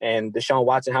Hopkins and Deshaun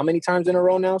Watson. How many times in a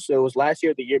row now? So it was last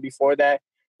year, the year before that.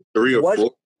 3 or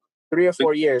 4. 3 or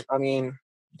 4 years. I mean,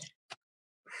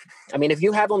 if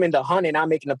you have them in the hunt and not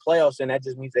making the playoffs, then that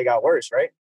just means they got worse,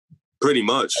 right? Pretty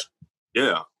much,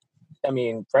 yeah. I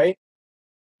mean, right?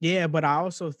 Yeah, but I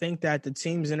also think that the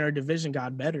teams in our division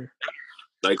got better.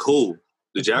 Like who?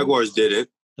 The Jaguars didn't.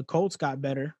 The Colts got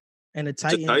better, and the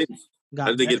Titans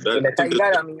got better. You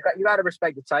got to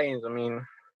respect the Titans. I mean,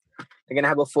 they're gonna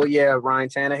have a full year of Ryan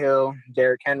Tannehill,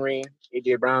 Derrick Henry,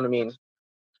 AJ Brown. I mean,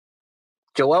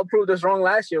 Joel proved us wrong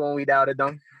last year when we doubted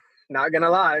them. Not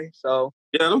gonna lie. So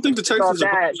yeah, I don't think the Texans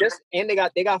are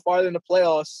they got farther in the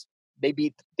playoffs. They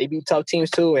beat tough teams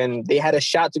too, and they had a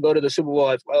shot to go to the Super Bowl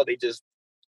as well. They just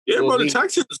bro.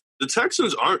 The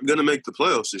Texans aren't gonna make the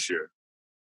playoffs this year.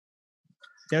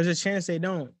 There's a chance they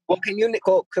don't. Well,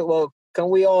 can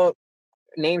we all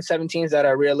name 7 teams that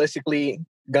are realistically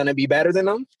gonna be better than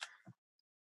them?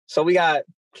 So we got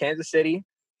Kansas City,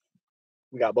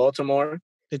 we got Baltimore.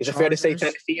 Is it fair to say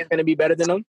Tennessee is gonna be better than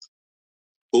them?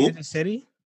 Who? Kansas City?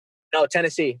 No,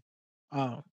 Tennessee.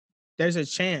 Oh, there's a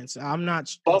chance. I'm not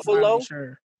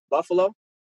sure. Buffalo?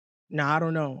 No, I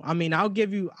don't know. I mean, I'll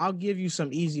give you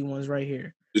some easy ones right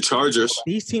here. The Chargers.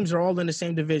 These teams are all in the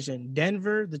same division.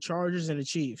 Denver, the Chargers, and the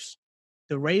Chiefs.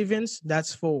 The Ravens,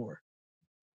 that's 4.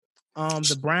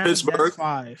 The Browns, that's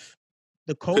 5.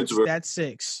 The Colts, that's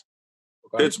 6.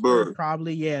 Pittsburgh.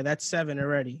 Probably, yeah, that's 7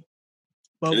 already.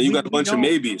 But and then you got a bunch of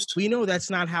maybes. We know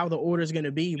that's not how the order is going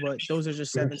to be, but those are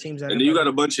just 7 teams. And then you got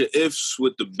a bunch of ifs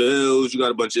with the Bills. You got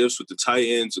a bunch of ifs with the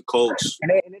Titans, the Colts.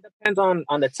 And it depends on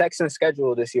the Texans'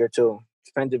 schedule this year too.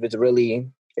 Depends if it's a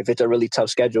really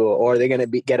tough schedule, or they're going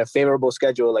to get a favorable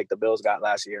schedule like the Bills got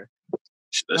last year.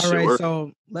 All right,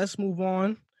 so let's move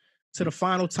on to the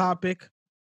final topic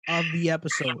of the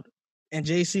episode. And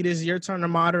JC, this is your turn to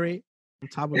moderate. I'm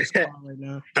top of the squad right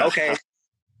now. Okay.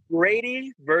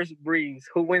 Brady versus Brees.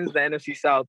 Who wins the NFC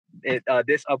South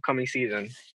this upcoming season?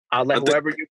 I'll let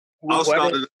whoever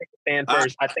stand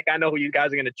first. I think I know who you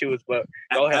guys are going to choose, but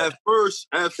go ahead. At first,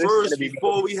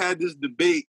 before we had this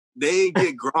debate, they ain't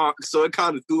get Gronk, so it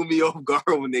kind of threw me off guard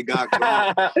when they got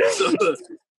Gronk.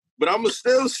 But I'm going to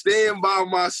still stand by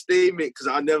my statement because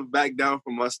I never back down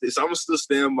from my statement. So I'm going to still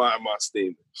stand by my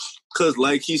statement. Because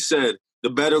like he said, the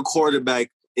better quarterback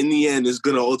in the end is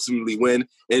going to ultimately win.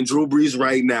 And Drew Brees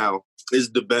right now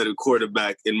is the better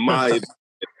quarterback in my opinion.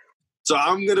 So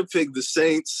I'm going to pick the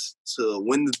Saints to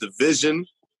win the division.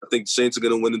 I think the Saints are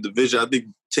going to win the division. I think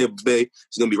Tampa Bay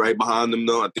is going to be right behind them,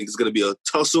 though. I think it's going to be a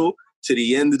tussle to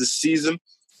the end of the season.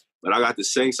 But I got the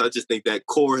Saints. I just think that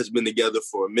core has been together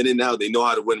for a minute now. They know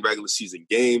how to win regular season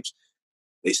games.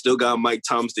 They still got Mike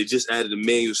Thomas. They just added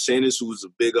Emmanuel Sanders, who was a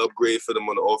big upgrade for them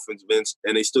on the offensive end.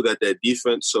 And they still got that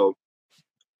defense. So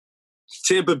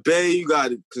Tampa Bay, you got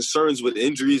concerns with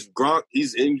injuries. Gronk,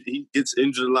 he gets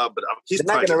injured a lot, but they're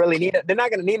not going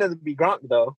to need him to be Gronk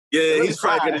though. Yeah, he's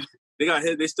probably going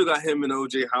to. They still got him and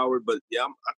OJ Howard, but yeah,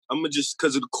 I'm gonna just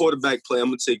because of the quarterback play, I'm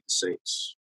gonna take the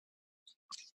Saints.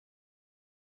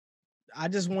 I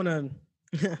just want to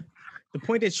the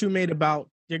point that you made about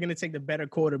you're going to take the better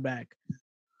quarterback.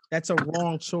 That's a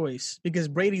wrong choice because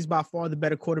Brady's by far the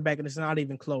better quarterback, and it's not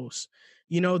even close.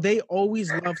 They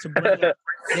always love to bring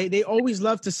they always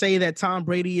love to say that Tom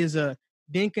Brady is a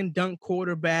dink and dunk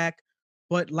quarterback,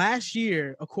 but last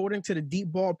year, according to the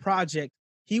Deep Ball Project,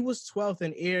 he was 12th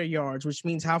in air yards, which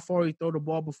means how far he throw the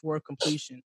ball before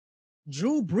completion.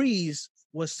 Drew Brees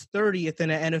was 30th in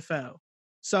the NFL.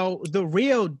 So the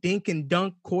real dink and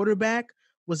dunk quarterback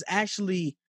was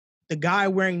actually the guy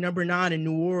wearing number 9 in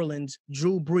New Orleans,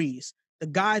 Drew Brees. The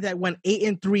guy that went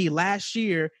 8-3 last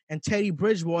year, and Teddy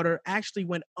Bridgewater actually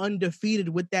went undefeated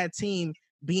with that team,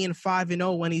 being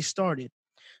 5-0 when he started.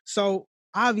 So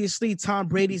obviously Tom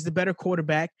Brady's the better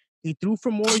quarterback. He threw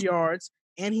for more yards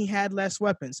and he had less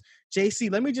weapons.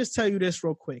 JC, let me just tell you this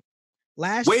real quick.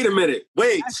 Wait a minute.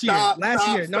 Wait. Stop. Last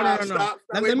year. No.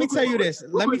 Let me tell you this.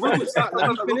 Let me finish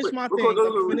my thing.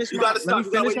 Let me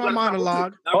finish my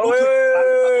monologue.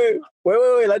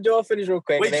 Wait. Let Joel finish real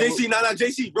quick. Wait, JC,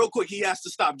 JC, real quick. He has to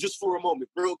stop just for a moment,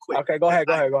 real quick. Okay, go ahead.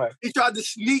 He tried to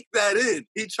sneak that in.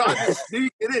 And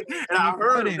I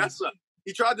heard him.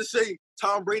 He tried to say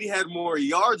Tom Brady had more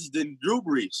yards than Drew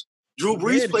Brees. Drew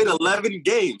Brees played 11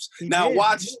 games.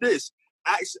 Watch this.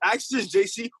 Ask this,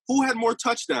 JC. Who had more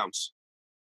touchdowns?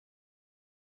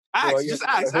 Ask him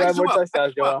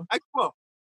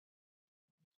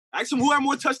who had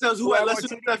more touchdowns, who had less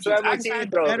interceptions.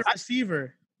 Better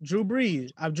receiver. Drew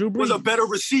Brees. Was a better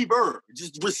receiver.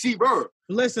 Just receiver.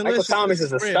 Listen. Michael Thomas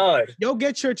is a stud. You'll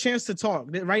get your chance to talk.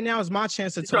 Right now is my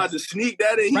chance to talk. Tried to sneak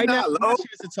that in. Right now is my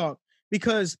chance to talk.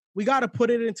 Because we got to put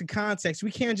it into context.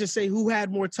 We can't just say who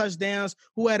had more touchdowns,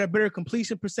 who had a better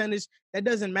completion percentage. That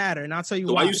doesn't matter. And I'll tell you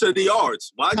why. Why you said the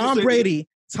yards?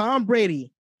 Tom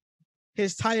Brady,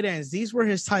 his tight ends. These were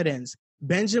his tight ends.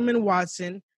 Benjamin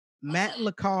Watson, Matt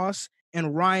LaCosse,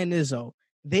 and Ryan Izzo.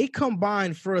 They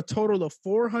combined for a total of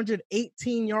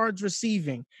 418 yards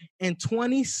receiving and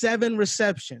 27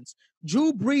 receptions.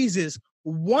 Drew Brees'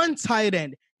 one tight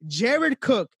end, Jared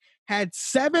Cook, had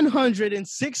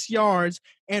 706 yards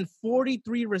and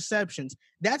 43 receptions.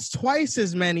 That's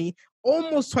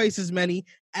almost twice as many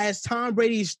as Tom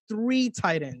Brady's 3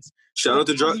 tight ends. Shout out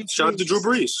to Drew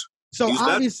Brees. So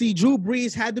obviously Drew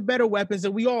Brees had the better weapons,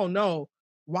 and we all know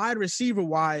wide receiver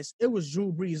wise, it was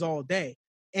Drew Brees all day.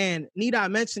 And need I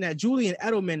mention that Julian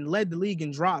Edelman led the league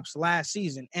in drops last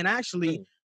season. And actually,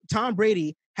 Tom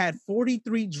Brady had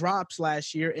 43 drops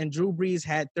last year, and Drew Brees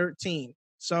had 13.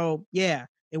 So yeah.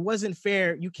 It wasn't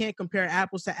fair. You can't compare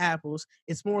apples to apples.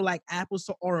 It's more like apples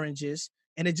to oranges.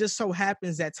 And it just so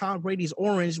happens that Tom Brady's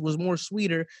orange was more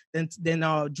sweeter than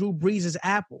Drew Brees'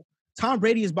 apple. Tom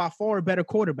Brady is by far a better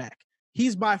quarterback.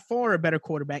 He's by far a better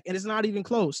quarterback, and it's not even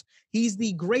close. He's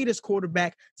the greatest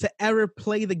quarterback to ever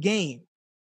play the game.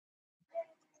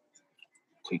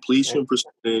 Completion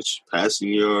percentage,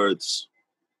 passing yards.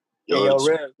 Yo,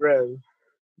 Rev.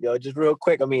 Yo, just real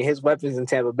quick. I mean, his weapons in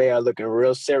Tampa Bay are looking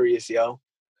real serious, yo.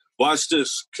 Watch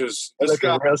this, because this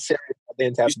guy real serious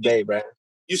in Tampa Bay, bro.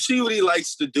 You see what he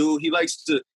likes to do? He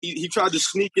tried to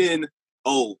sneak in,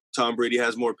 Tom Brady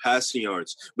has more passing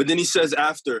yards. But then he says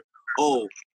after,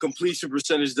 completion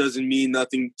percentage doesn't mean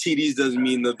nothing. TDs doesn't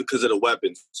mean nothing because of the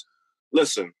weapons.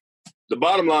 Listen, the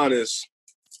bottom line is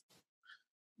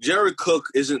Jared Cook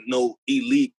isn't no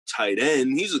elite tight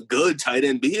end. He's a good tight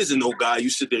end, but he isn't no guy you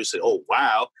sit there and say, oh,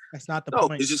 wow. That's not the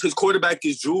point. It's just his quarterback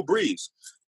is Drew Brees.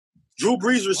 Drew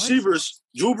Brees receivers,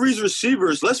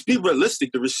 let's be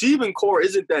realistic. The receiving core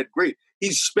isn't that great. He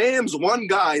spams one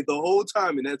guy the whole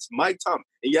time, and that's Mike Thomas.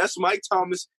 And yes, Mike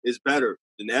Thomas is better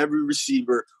than every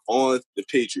receiver on the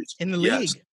Patriots. In the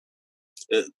league.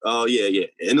 Yeah.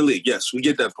 In the league, yes, we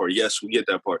get that part.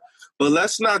 But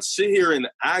let's not sit here and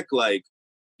act like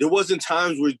there wasn't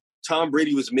times where Tom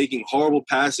Brady was making horrible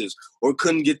passes or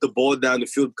couldn't get the ball down the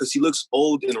field because he looks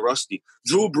old and rusty.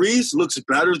 Drew Brees looks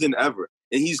better than ever.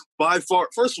 And he's by far,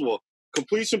 first of all,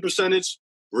 completion percentage,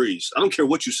 Brees. I don't care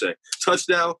what you say.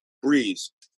 Touchdown, Brees.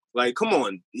 Like, come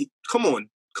on,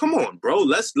 bro.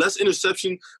 Less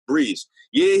interception, Brees.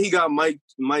 Yeah, he got Mike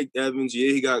Evans.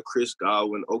 Yeah, he got Chris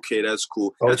Godwin. Okay, that's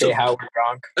cool. Howard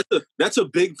Gronk. That's a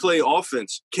big play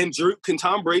offense. Can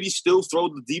Tom Brady still throw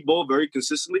the deep ball very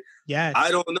consistently? Yes.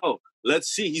 I don't know. Let's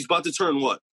see. He's about to turn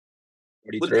what?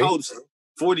 43?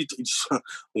 43.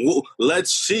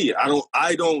 Let's see. I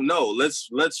don't know. Let's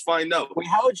find out. Wait,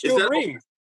 how old is Drew Brees?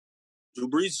 Drew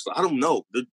Brees, I don't know.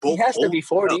 They're both he has to be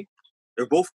 40. They're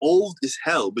both old as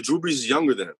hell, but Drew Brees is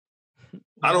younger than him.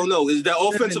 I don't know. Is that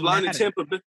offensive line in Tampa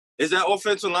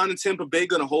Bay?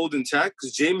 Going to hold intact?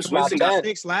 Because James Winston got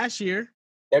 6 last year.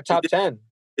 They're top 10.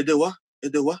 It did what? They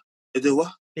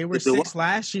were 6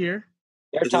 last year.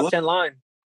 They're top 10 line.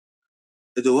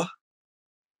 It did what?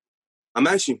 I'm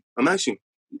asking.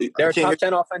 They're top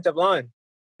 10 offensive line.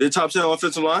 They're top 10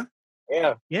 offensive line?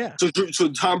 Yeah. So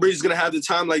Tom Brady's going to have the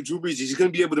time like Drew Brees. He's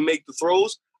going to be able to make the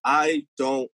throws? I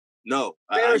don't know.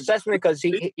 Fair assessment because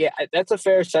that's a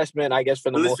fair assessment, I guess,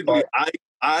 for the most part.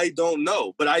 I don't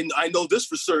know. But I know this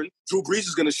for certain. Drew Brees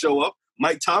is going to show up.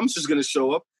 Mike Thomas is going to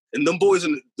show up. and them boys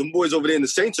over there in the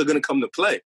Saints are gonna come to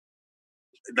play.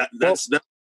 That's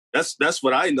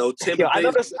what I know.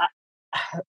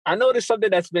 I noticed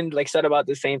something that's been like said about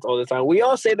the Saints all the time. We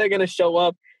all say they're gonna show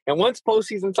up, and once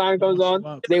postseason time comes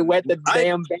on, they wet the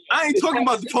damn bed. I ain't talking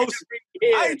about the postseason.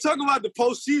 I ain't talking about the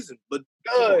postseason, but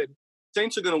good.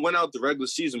 Saints are gonna win out the regular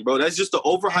season, bro. That's just an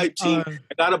overhyped team. I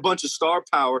got a bunch of star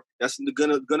power. That's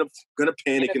gonna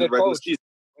panic in the regular season.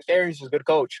 Arians is a good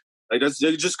coach. Like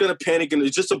they're just gonna panic, and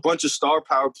it's just a bunch of star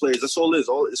power players. That's all it is.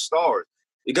 All it's stars.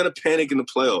 You're gonna panic in the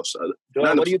playoffs.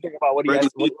 Joel, what do you think about what do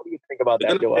you think about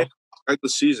that, Joel? Regular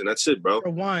season. That's it, bro. For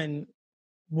one,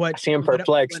 I see him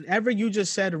perplexed. Whatever you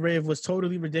just said, Riv, was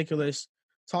totally ridiculous.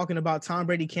 Talking about Tom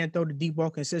Brady can't throw the deep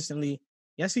ball consistently.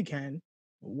 Yes, he can.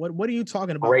 What are you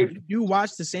talking about? You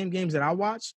watch the same games that I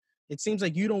watch. It seems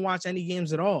like you don't watch any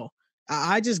games at all.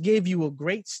 I just gave you a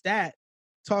great stat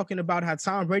talking about how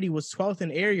Tom Brady was 12th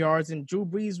in air yards and Drew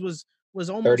Brees was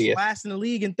almost 30th. Last in the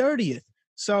league and 30th.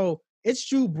 So it's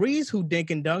Drew Brees who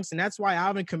dink and dunks, and that's why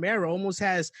Alvin Kamara almost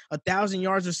has 1,000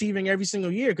 yards receiving every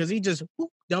single year because he just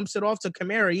dumps it off to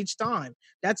Kamara each time.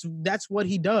 That's what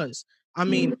he does. I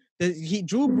mean,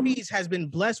 Drew Brees has been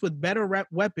blessed with better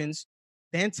weapons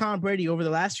than Tom Brady over the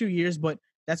last few years, but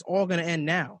that's all going to end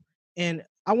now. And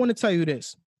I want to tell you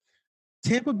this.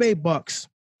 Tampa Bay Bucks,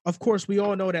 of course, we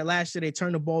all know that last year they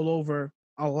turned the ball over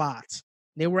a lot.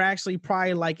 They were actually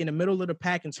probably like in the middle of the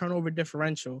pack in turnover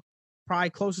differential,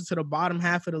 probably closer to the bottom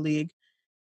half of the league.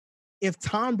 If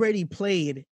Tom Brady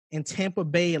played in Tampa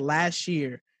Bay last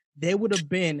year, they would have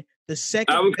been the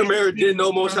second. Alvin Kamara didn't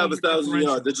almost have 1,000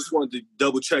 yards. I just wanted to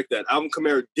double check that. Alvin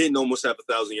Kamara didn't almost have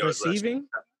 1,000 yards. Receiving?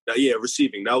 Yeah,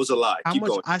 receiving. That was a lie. Keep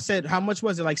going. I said, how much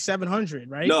was it? Like 700,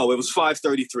 right? No, it was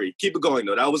 533. Keep it going,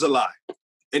 though. That was a lie.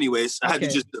 Anyways, I had to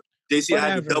just, JC, I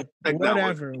had to double check that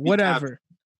one. Whatever.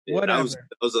 That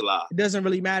was a lie. It doesn't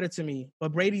really matter to me,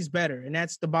 but Brady's better, and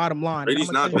that's the bottom line.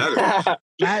 Brady's not better.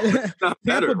 Not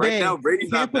better. Right now,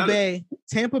 Brady's not better.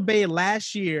 Tampa Bay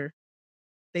last year,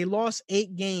 they lost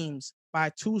 8 games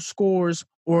by 2 scores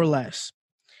or less.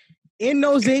 In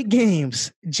those 8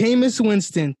 games, Jameis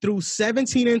Winston threw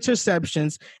 17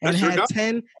 interceptions and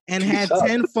had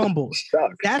 10 fumbles.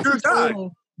 That's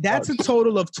a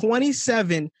total of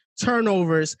 27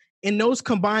 turnovers in those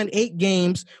combined 8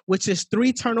 games, which is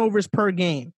 3 turnovers per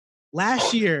game.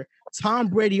 Last year, Tom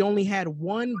Brady only had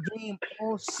 1 game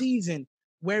all season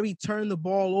where he turned the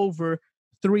ball over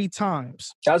 3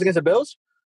 times. That was against the Bills?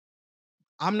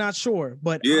 I'm not sure,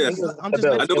 but yeah, I'm just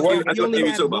he only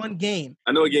had 1 game.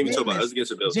 I know what game you're talking about. It was against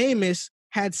the Bills. Jameis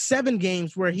had 7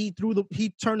 games where he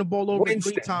turned the ball over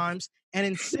 3 times, and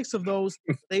in 6 of those,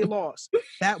 they lost.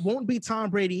 That won't be Tom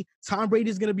Brady. Tom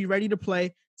Brady is going to be ready to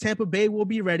play. Tampa Bay will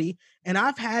be ready. And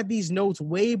I've had these notes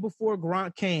way before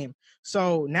Gronk came.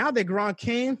 So now that Gronk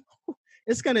came,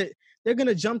 they're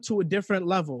gonna jump to a different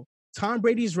level. Tom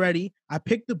Brady's ready. I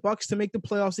picked the Bucs to make the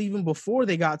playoffs even before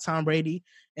they got Tom Brady,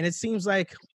 and it seems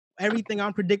like everything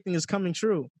I'm predicting is coming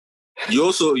true. You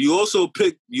also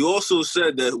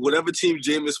said that whatever team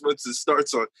Jameis Winston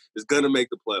starts on is gonna make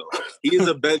the playoffs. He is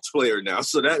a bench player now,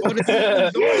 so that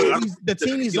the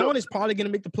team he's on is probably gonna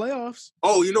make the playoffs.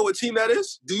 Oh, you know what team that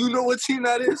is? Do you know what team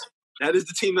that is? That is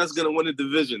the team that's gonna win the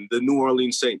division, the New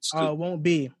Orleans Saints. Oh, it won't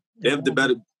be. They have the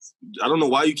better. I don't know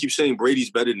why you keep saying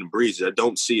Brady's better than Brees. I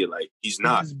don't see it. Like, he's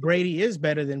not. Because Brady is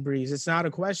better than Brees. It's not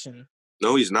a question.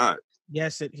 No, he's not.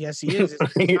 Yes, he is.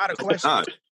 It's not a question.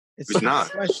 He's not.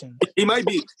 A question. He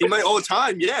might all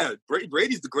time. Yeah,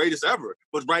 Brady's the greatest ever.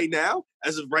 But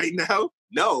as of right now,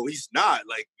 no, he's not.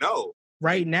 Like, no.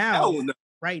 Right now,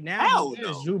 no.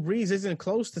 Drew Brees isn't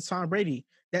close to Tom Brady.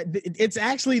 It's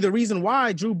actually the reason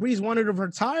why Drew Brees wanted to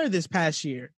retire this past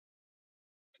year.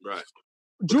 Right.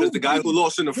 Because the guy who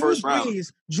lost in the first round.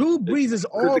 Drew Brees is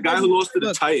all the guy who lost to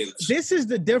the Titans. This is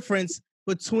the difference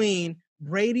between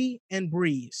Brady and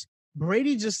Brees.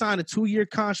 Brady just signed a 2-year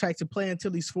contract to play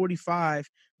until he's 45.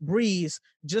 Brees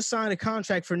just signed a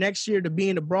contract for next year to be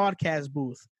in the broadcast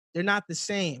booth. They're not the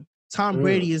same. Tom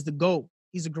Brady is the GOAT.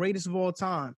 He's the greatest of all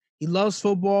time. He loves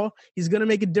football. He's going to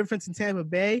make a difference in Tampa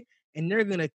Bay, and they're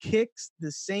going to kick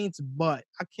the Saints' butt.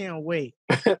 I can't wait.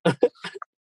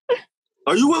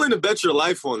 Are you willing to bet your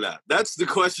life on that? That's the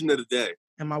question of the day.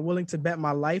 Am I willing to bet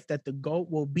my life that the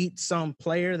GOAT will beat some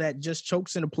player that just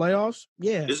chokes in the playoffs?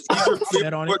 Yeah.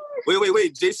 Bet on it.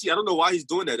 Wait. JC, I don't know why he's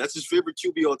doing that. That's his favorite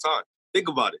QB all time. Think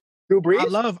about it. Drew Brees? I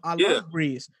love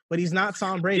Brees, but he's not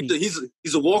Tom Brady.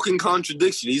 He's a walking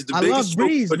contradiction. He's the I biggest. love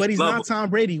Brees, but he's not Tom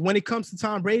Brady. When it comes to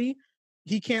Tom Brady,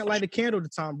 he can't light a candle to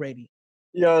Tom Brady.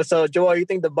 Yo, so Joel, you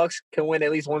think the Bucs can win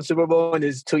at least 1 Super Bowl in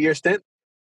his 2-year stint?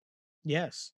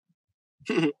 Yes.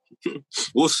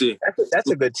 We'll see. That's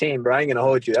a good team, bro. I ain't gonna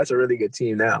hold you. That's a really good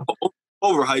team now.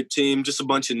 Overhyped team, just a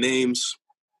bunch of names.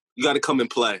 You got to come and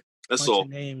play. That's all.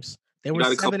 Names. They were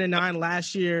 7-9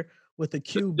 last year with a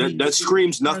QB. That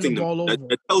screams nothing.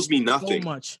 That tells me nothing. So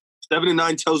much.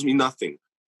 7-9 tells me nothing.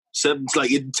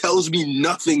 It tells me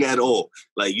nothing at all.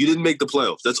 Like, you didn't make the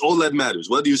playoffs. That's all that matters.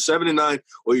 Whether you're 7-9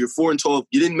 or you're 4-12,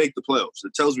 you didn't make the playoffs.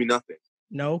 It tells me nothing.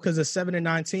 No, because the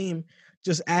 7-9 team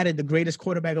just added the greatest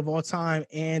quarterback of all time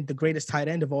and the greatest tight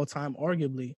end of all time,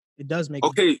 arguably. It does make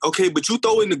okay, but you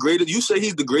throw in the greatest. You say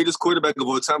he's the greatest quarterback of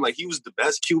all time, like he was the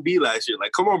best QB last year.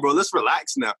 Like, come on, bro, let's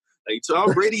relax now. Like,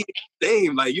 Tom Brady ain't the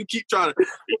same. Like, you keep trying to be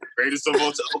the greatest of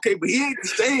all time. Okay, but he ain't the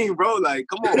same, bro. Like,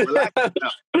 come on, relax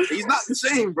now. He's not the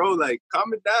same, bro. Like,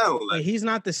 calm it down. Like, he's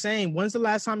not the same. When's the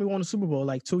last time he won a Super Bowl?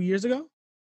 Like 2 years ago?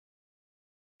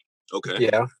 Okay.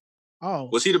 Yeah. Oh.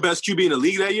 Was he the best QB in the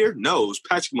league that year? No, it was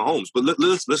Patrick Mahomes. But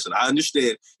listen, I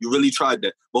understand you really tried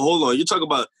that. But hold on, you're talking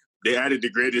about they added the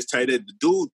greatest tight end. The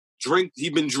dude he's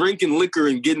been drinking liquor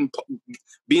and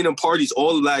being in parties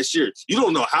all last year. You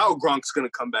don't know how Gronk's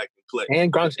gonna come back and play.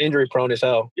 And Gronk's injury prone as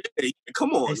hell. Yeah, come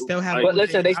on. They still have but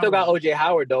listen, they still got OJ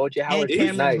Howard though. OJ Howard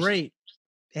is nice. Great.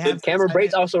 Cameron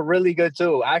Brate's also really good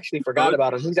too. I actually forgot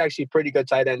about him. He's actually a pretty good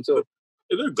tight end too.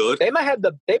 Yeah, they're good. They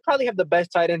probably have the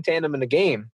best tight end tandem in the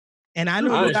game. And I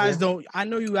know you guys don't. I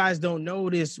know you guys don't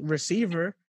know this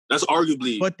receiver. That's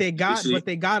arguably. But they got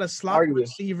a slot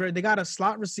receiver. They got a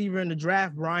slot receiver in the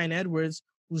draft, Brian Edwards,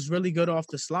 who's really good off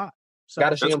the slot. So, got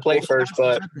to see him play first,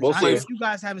 but we'll see. You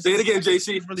guys haven't say it again,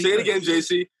 JC. Say it again,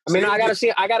 JC. I mean, I got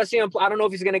to see him. I don't know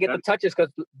if he's going to get the touches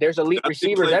because there's elite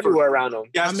receivers everywhere around him.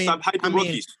 Yeah, stop hyping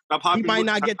rookies. He might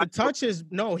not get the touches.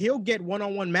 No, he'll get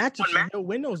one-on-one matchups. And he'll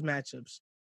win those matchups.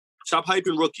 Stop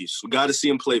hyping rookies. We got to see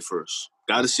him play first.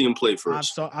 I've seen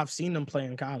them play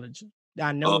in college.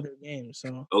 I know their game.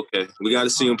 So okay, we got to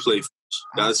see him play first.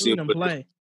 Got to see him play.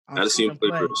 Got to see him play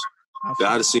first.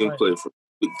 Got to see him play first.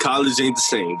 College ain't the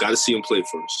same. Got to see him play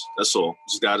first. That's all.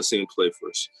 Just got to see him play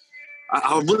first.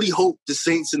 I really hope the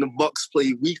Saints and the Bucks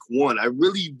play Week 1. I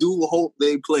really do hope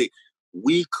they play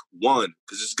Week 1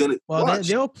 because it's gonna. Well,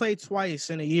 they'll play twice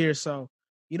in a year, so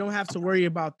you don't have to worry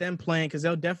about them playing because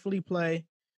they'll definitely play,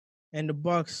 and the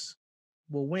Bucks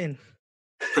will win.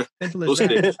 Simple as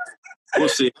that.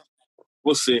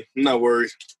 We'll see. I'm not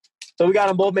worried. So we got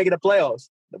them both making the playoffs.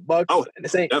 The Bucks and the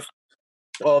Saints.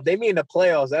 Well, if they meet in the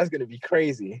playoffs, that's going to be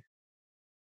crazy.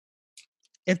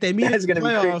 If they meet in the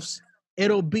playoffs,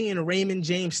 it'll be in Raymond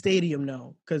James Stadium,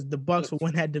 though, because the Bucks will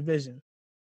win that division.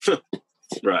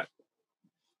 Right.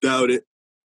 Doubt it.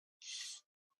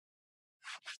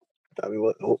 I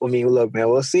mean, look, man,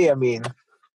 we'll see. I mean,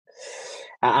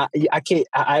 I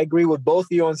agree with both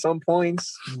of you on some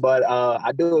points, but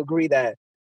I do agree that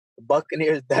the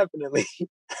Buccaneers definitely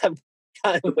have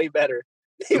gotten way better.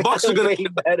 The Bucs are going to be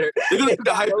better. They're going to be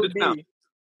the hype of the town.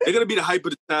 They're going to be the hype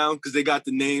of the town because they got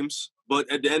the names.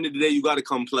 But at the end of the day, you got to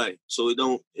come play. So it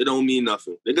don't mean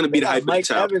nothing. They're going to be the hype of the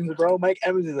town. Mike Evans, bro. Mike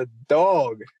Evans is a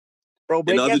dog. Bro,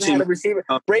 Brady hasn't had a receiver.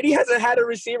 Brady hasn't had a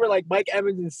receiver like Mike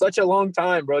Evans in such a long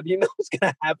time, bro. Do you know what's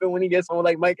going to happen when he gets someone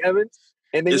like Mike Evans?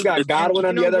 And then you got Godwin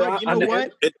on the other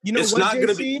end. It's not going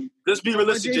to be. Let's be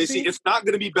realistic, JC. It's not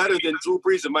going to be better than Drew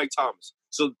Brees and Mike Thomas.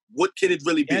 So what can it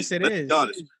really be? Yes, it is.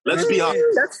 Let's be honest.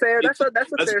 That's fair. That's fair.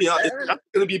 It's not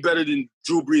going to be better than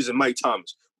Drew Brees and Mike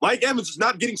Thomas. Mike Evans is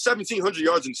not getting 1,700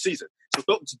 yards in the season.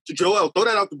 So Joel, throw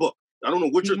that out the book. I don't know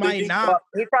what you're thinking.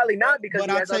 He's probably not because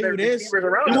he has other receivers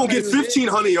around him. He won't get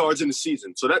 1,500 yards in the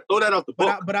season. So throw that out the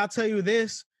book. But I'll tell you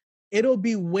this. It'll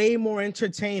be way more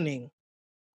entertaining.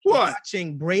 What?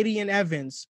 Watching Brady and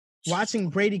Evans, watching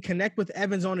Brady connect with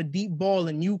Evans on a deep ball,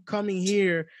 and you coming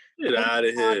here, get out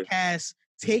of here, podcast,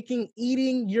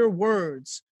 eating your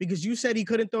words because you said he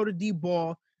couldn't throw the deep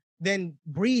ball. Then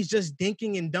Brees just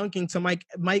dinking and dunking to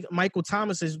Michael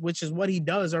Thomas, which is what he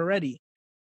does already.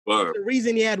 Wow. The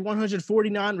reason he had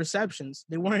 149 receptions,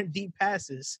 they weren't deep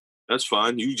passes. That's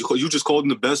fine. You just called him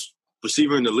the best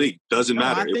receiver in the league. Doesn't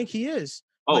matter. I think he is.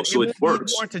 Oh, so it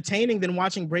works. More entertaining than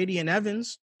watching Brady and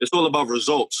Evans. It's all about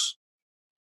results.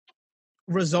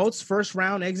 First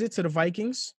round exit to the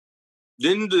Vikings.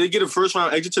 Didn't they get a first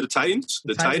round exit to the Titans?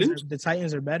 The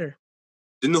Titans are better.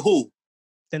 Than the who?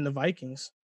 Than the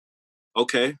Vikings.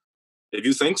 Okay. If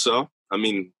you think so. I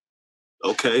mean,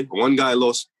 okay. One guy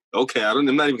lost. Okay, I'm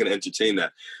not even going to entertain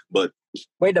that. But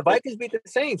wait, the Vikings beat the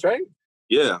Saints, right?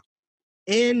 Yeah.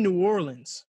 In New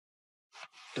Orleans.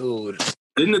 Dude.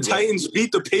 Didn't the Titans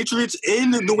beat the Patriots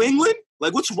in New England?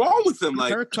 Like, what's wrong with them?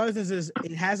 Like, Kirk Cousins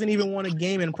hasn't even won a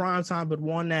game in primetime, but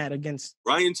won that against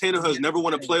Ryan Tannehill has never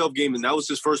won a playoff game, and that was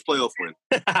his first playoff win.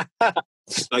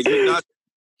 Like, you're not.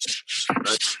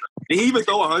 Right? Did he even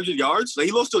throw 100 yards? Like,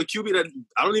 he lost to a QB that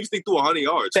I don't even think threw 100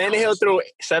 yards. Tannehill threw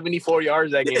 74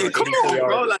 yards that game. Yeah, come on, yards.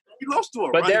 bro. Like, he lost to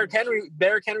a but running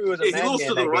Derrick Henry was a he lost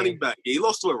to the running back. Yeah, he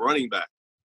lost to a running back.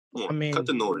 Come on, I mean, cut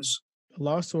the noise.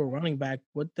 Lost to a running back.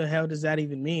 What the hell does that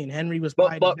even mean? Henry was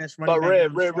probably the best running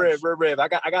back. But Riv, I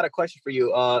got a question for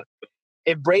you.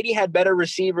 If Brady had better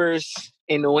receivers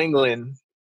in New England,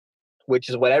 which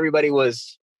is what everybody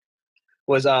was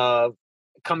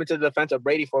coming to the defense of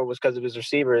Brady for, was because of his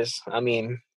receivers. I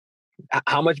mean,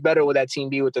 how much better would that team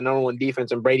be with the number one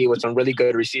defense and Brady with some really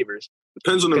good receivers?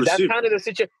 Depends on the receiver.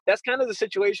 That's kind of the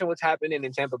situation what's happening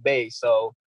in Tampa Bay.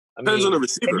 So depends on the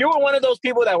receiver. If you were one of those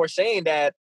people that were saying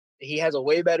that he has a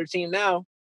way better team now,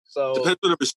 so depends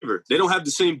on the receiver. They don't have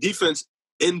the same defense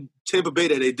in Tampa Bay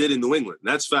that they did in New England.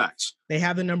 That's facts. They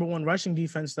have the number one rushing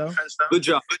defense, though. Good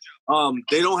job.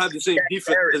 They don't have the same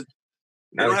defense.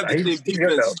 They don't have the same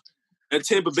defense at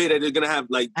Tampa Bay that they're gonna have.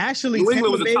 Like, actually, New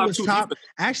England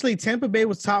Tampa Bay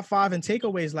was top 5 in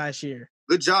takeaways last year.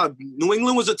 Good job. New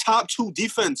England was a top 2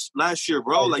 defense last year,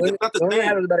 bro. Like, it's not the same.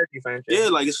 Had a better defense. Yeah,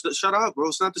 like, shut up, bro.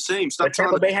 It's not the same. Stop trying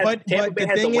Tampa Bay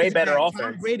has a way better offense.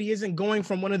 Tom Brady isn't going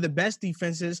from one of the best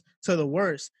defenses to the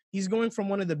worst. He's going from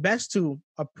one of the best to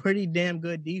a pretty damn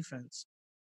good defense.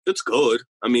 It's good.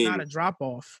 I mean, not a drop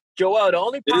off. Joel, the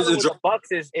only problem with the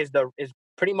Bucs is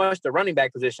pretty much the running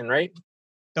back position, right?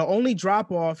 The only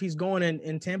drop off he's going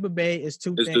in Tampa Bay is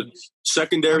two things: the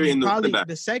secondary and the probably back.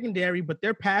 The secondary, but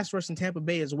their pass rush in Tampa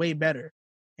Bay is way better,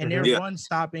 and their run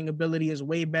stopping ability is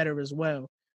way better as well.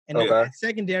 And that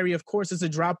secondary, of course, is a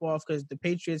drop off because the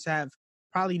Patriots have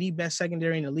probably the best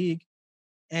secondary in the league,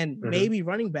 and maybe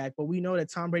running back. But we know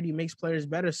that Tom Brady makes players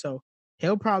better, so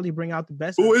he'll probably bring out the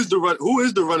best. Who is the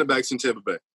running backs in Tampa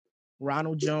Bay?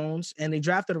 Ronald Jones, and they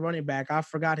drafted a running back. I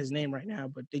forgot his name right now,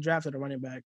 but they drafted a running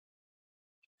back.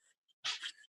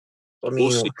 I mean,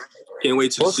 we'll see. Can't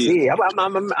wait to see.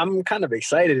 I'm kind of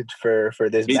excited for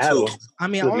this battle. Too. I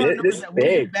mean, all I know is that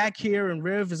we'll be back here, and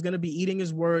Riv is going to be eating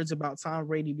his words about Tom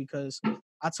Brady because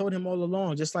I told him all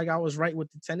along, just like I was right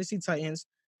with the Tennessee Titans,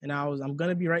 and I'm going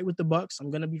to be right with the Bucs. I'm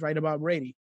going to be right about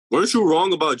Brady. Weren't you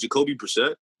wrong about Jacoby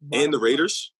Brissett and the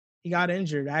Raiders? He got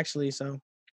injured, actually, so.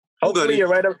 Hopefully you're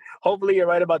right. Hopefully you're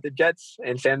right about the Jets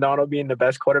and Sam Darnold being the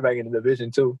best quarterback in the division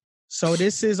too. So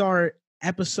this is our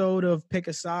episode of Pick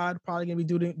a Side. Probably gonna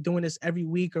be doing this every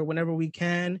week or whenever we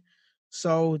can.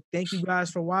 So thank you guys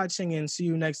for watching and see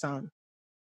you next time.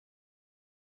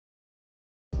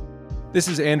 This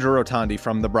is Andrew Rotondi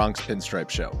from the Bronx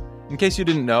Pinstripe Show. In case you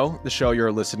didn't know, the show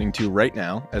you're listening to right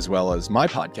now, as well as my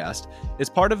podcast, is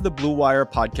part of the Blue Wire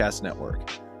Podcast Network.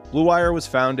 Blue Wire was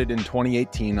founded in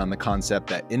 2018 on the concept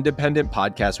that independent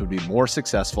podcasts would be more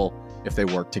successful if they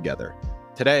worked together.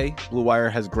 Today, Blue Wire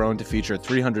has grown to feature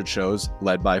 300 shows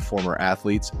led by former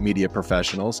athletes, media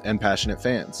professionals, and passionate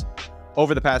fans.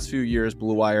 Over the past few years,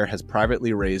 Blue Wire has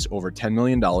privately raised over $10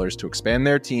 million to expand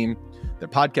their team, their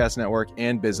podcast network,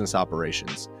 and business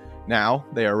operations. Now,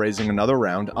 they are raising another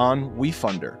round on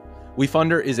WeFunder.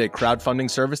 WeFunder is a crowdfunding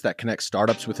service that connects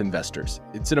startups with investors.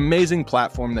 It's an amazing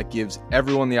platform that gives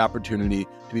everyone the opportunity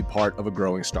to be part of a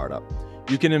growing startup.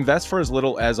 You can invest for as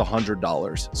little as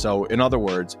 $100. So, in other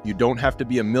words, you don't have to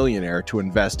be a millionaire to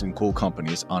invest in cool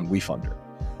companies on WeFunder.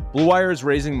 Blue Wire is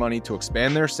raising money to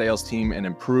expand their sales team and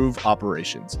improve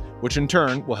operations, which in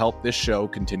turn will help this show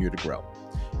continue to grow.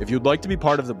 If you'd like to be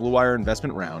part of the Blue Wire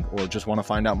investment round or just want to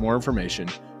find out more information,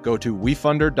 go to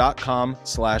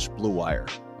wefunder.com/Blue Wire.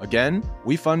 Again,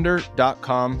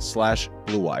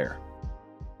 wefunder.com/Blue Wire.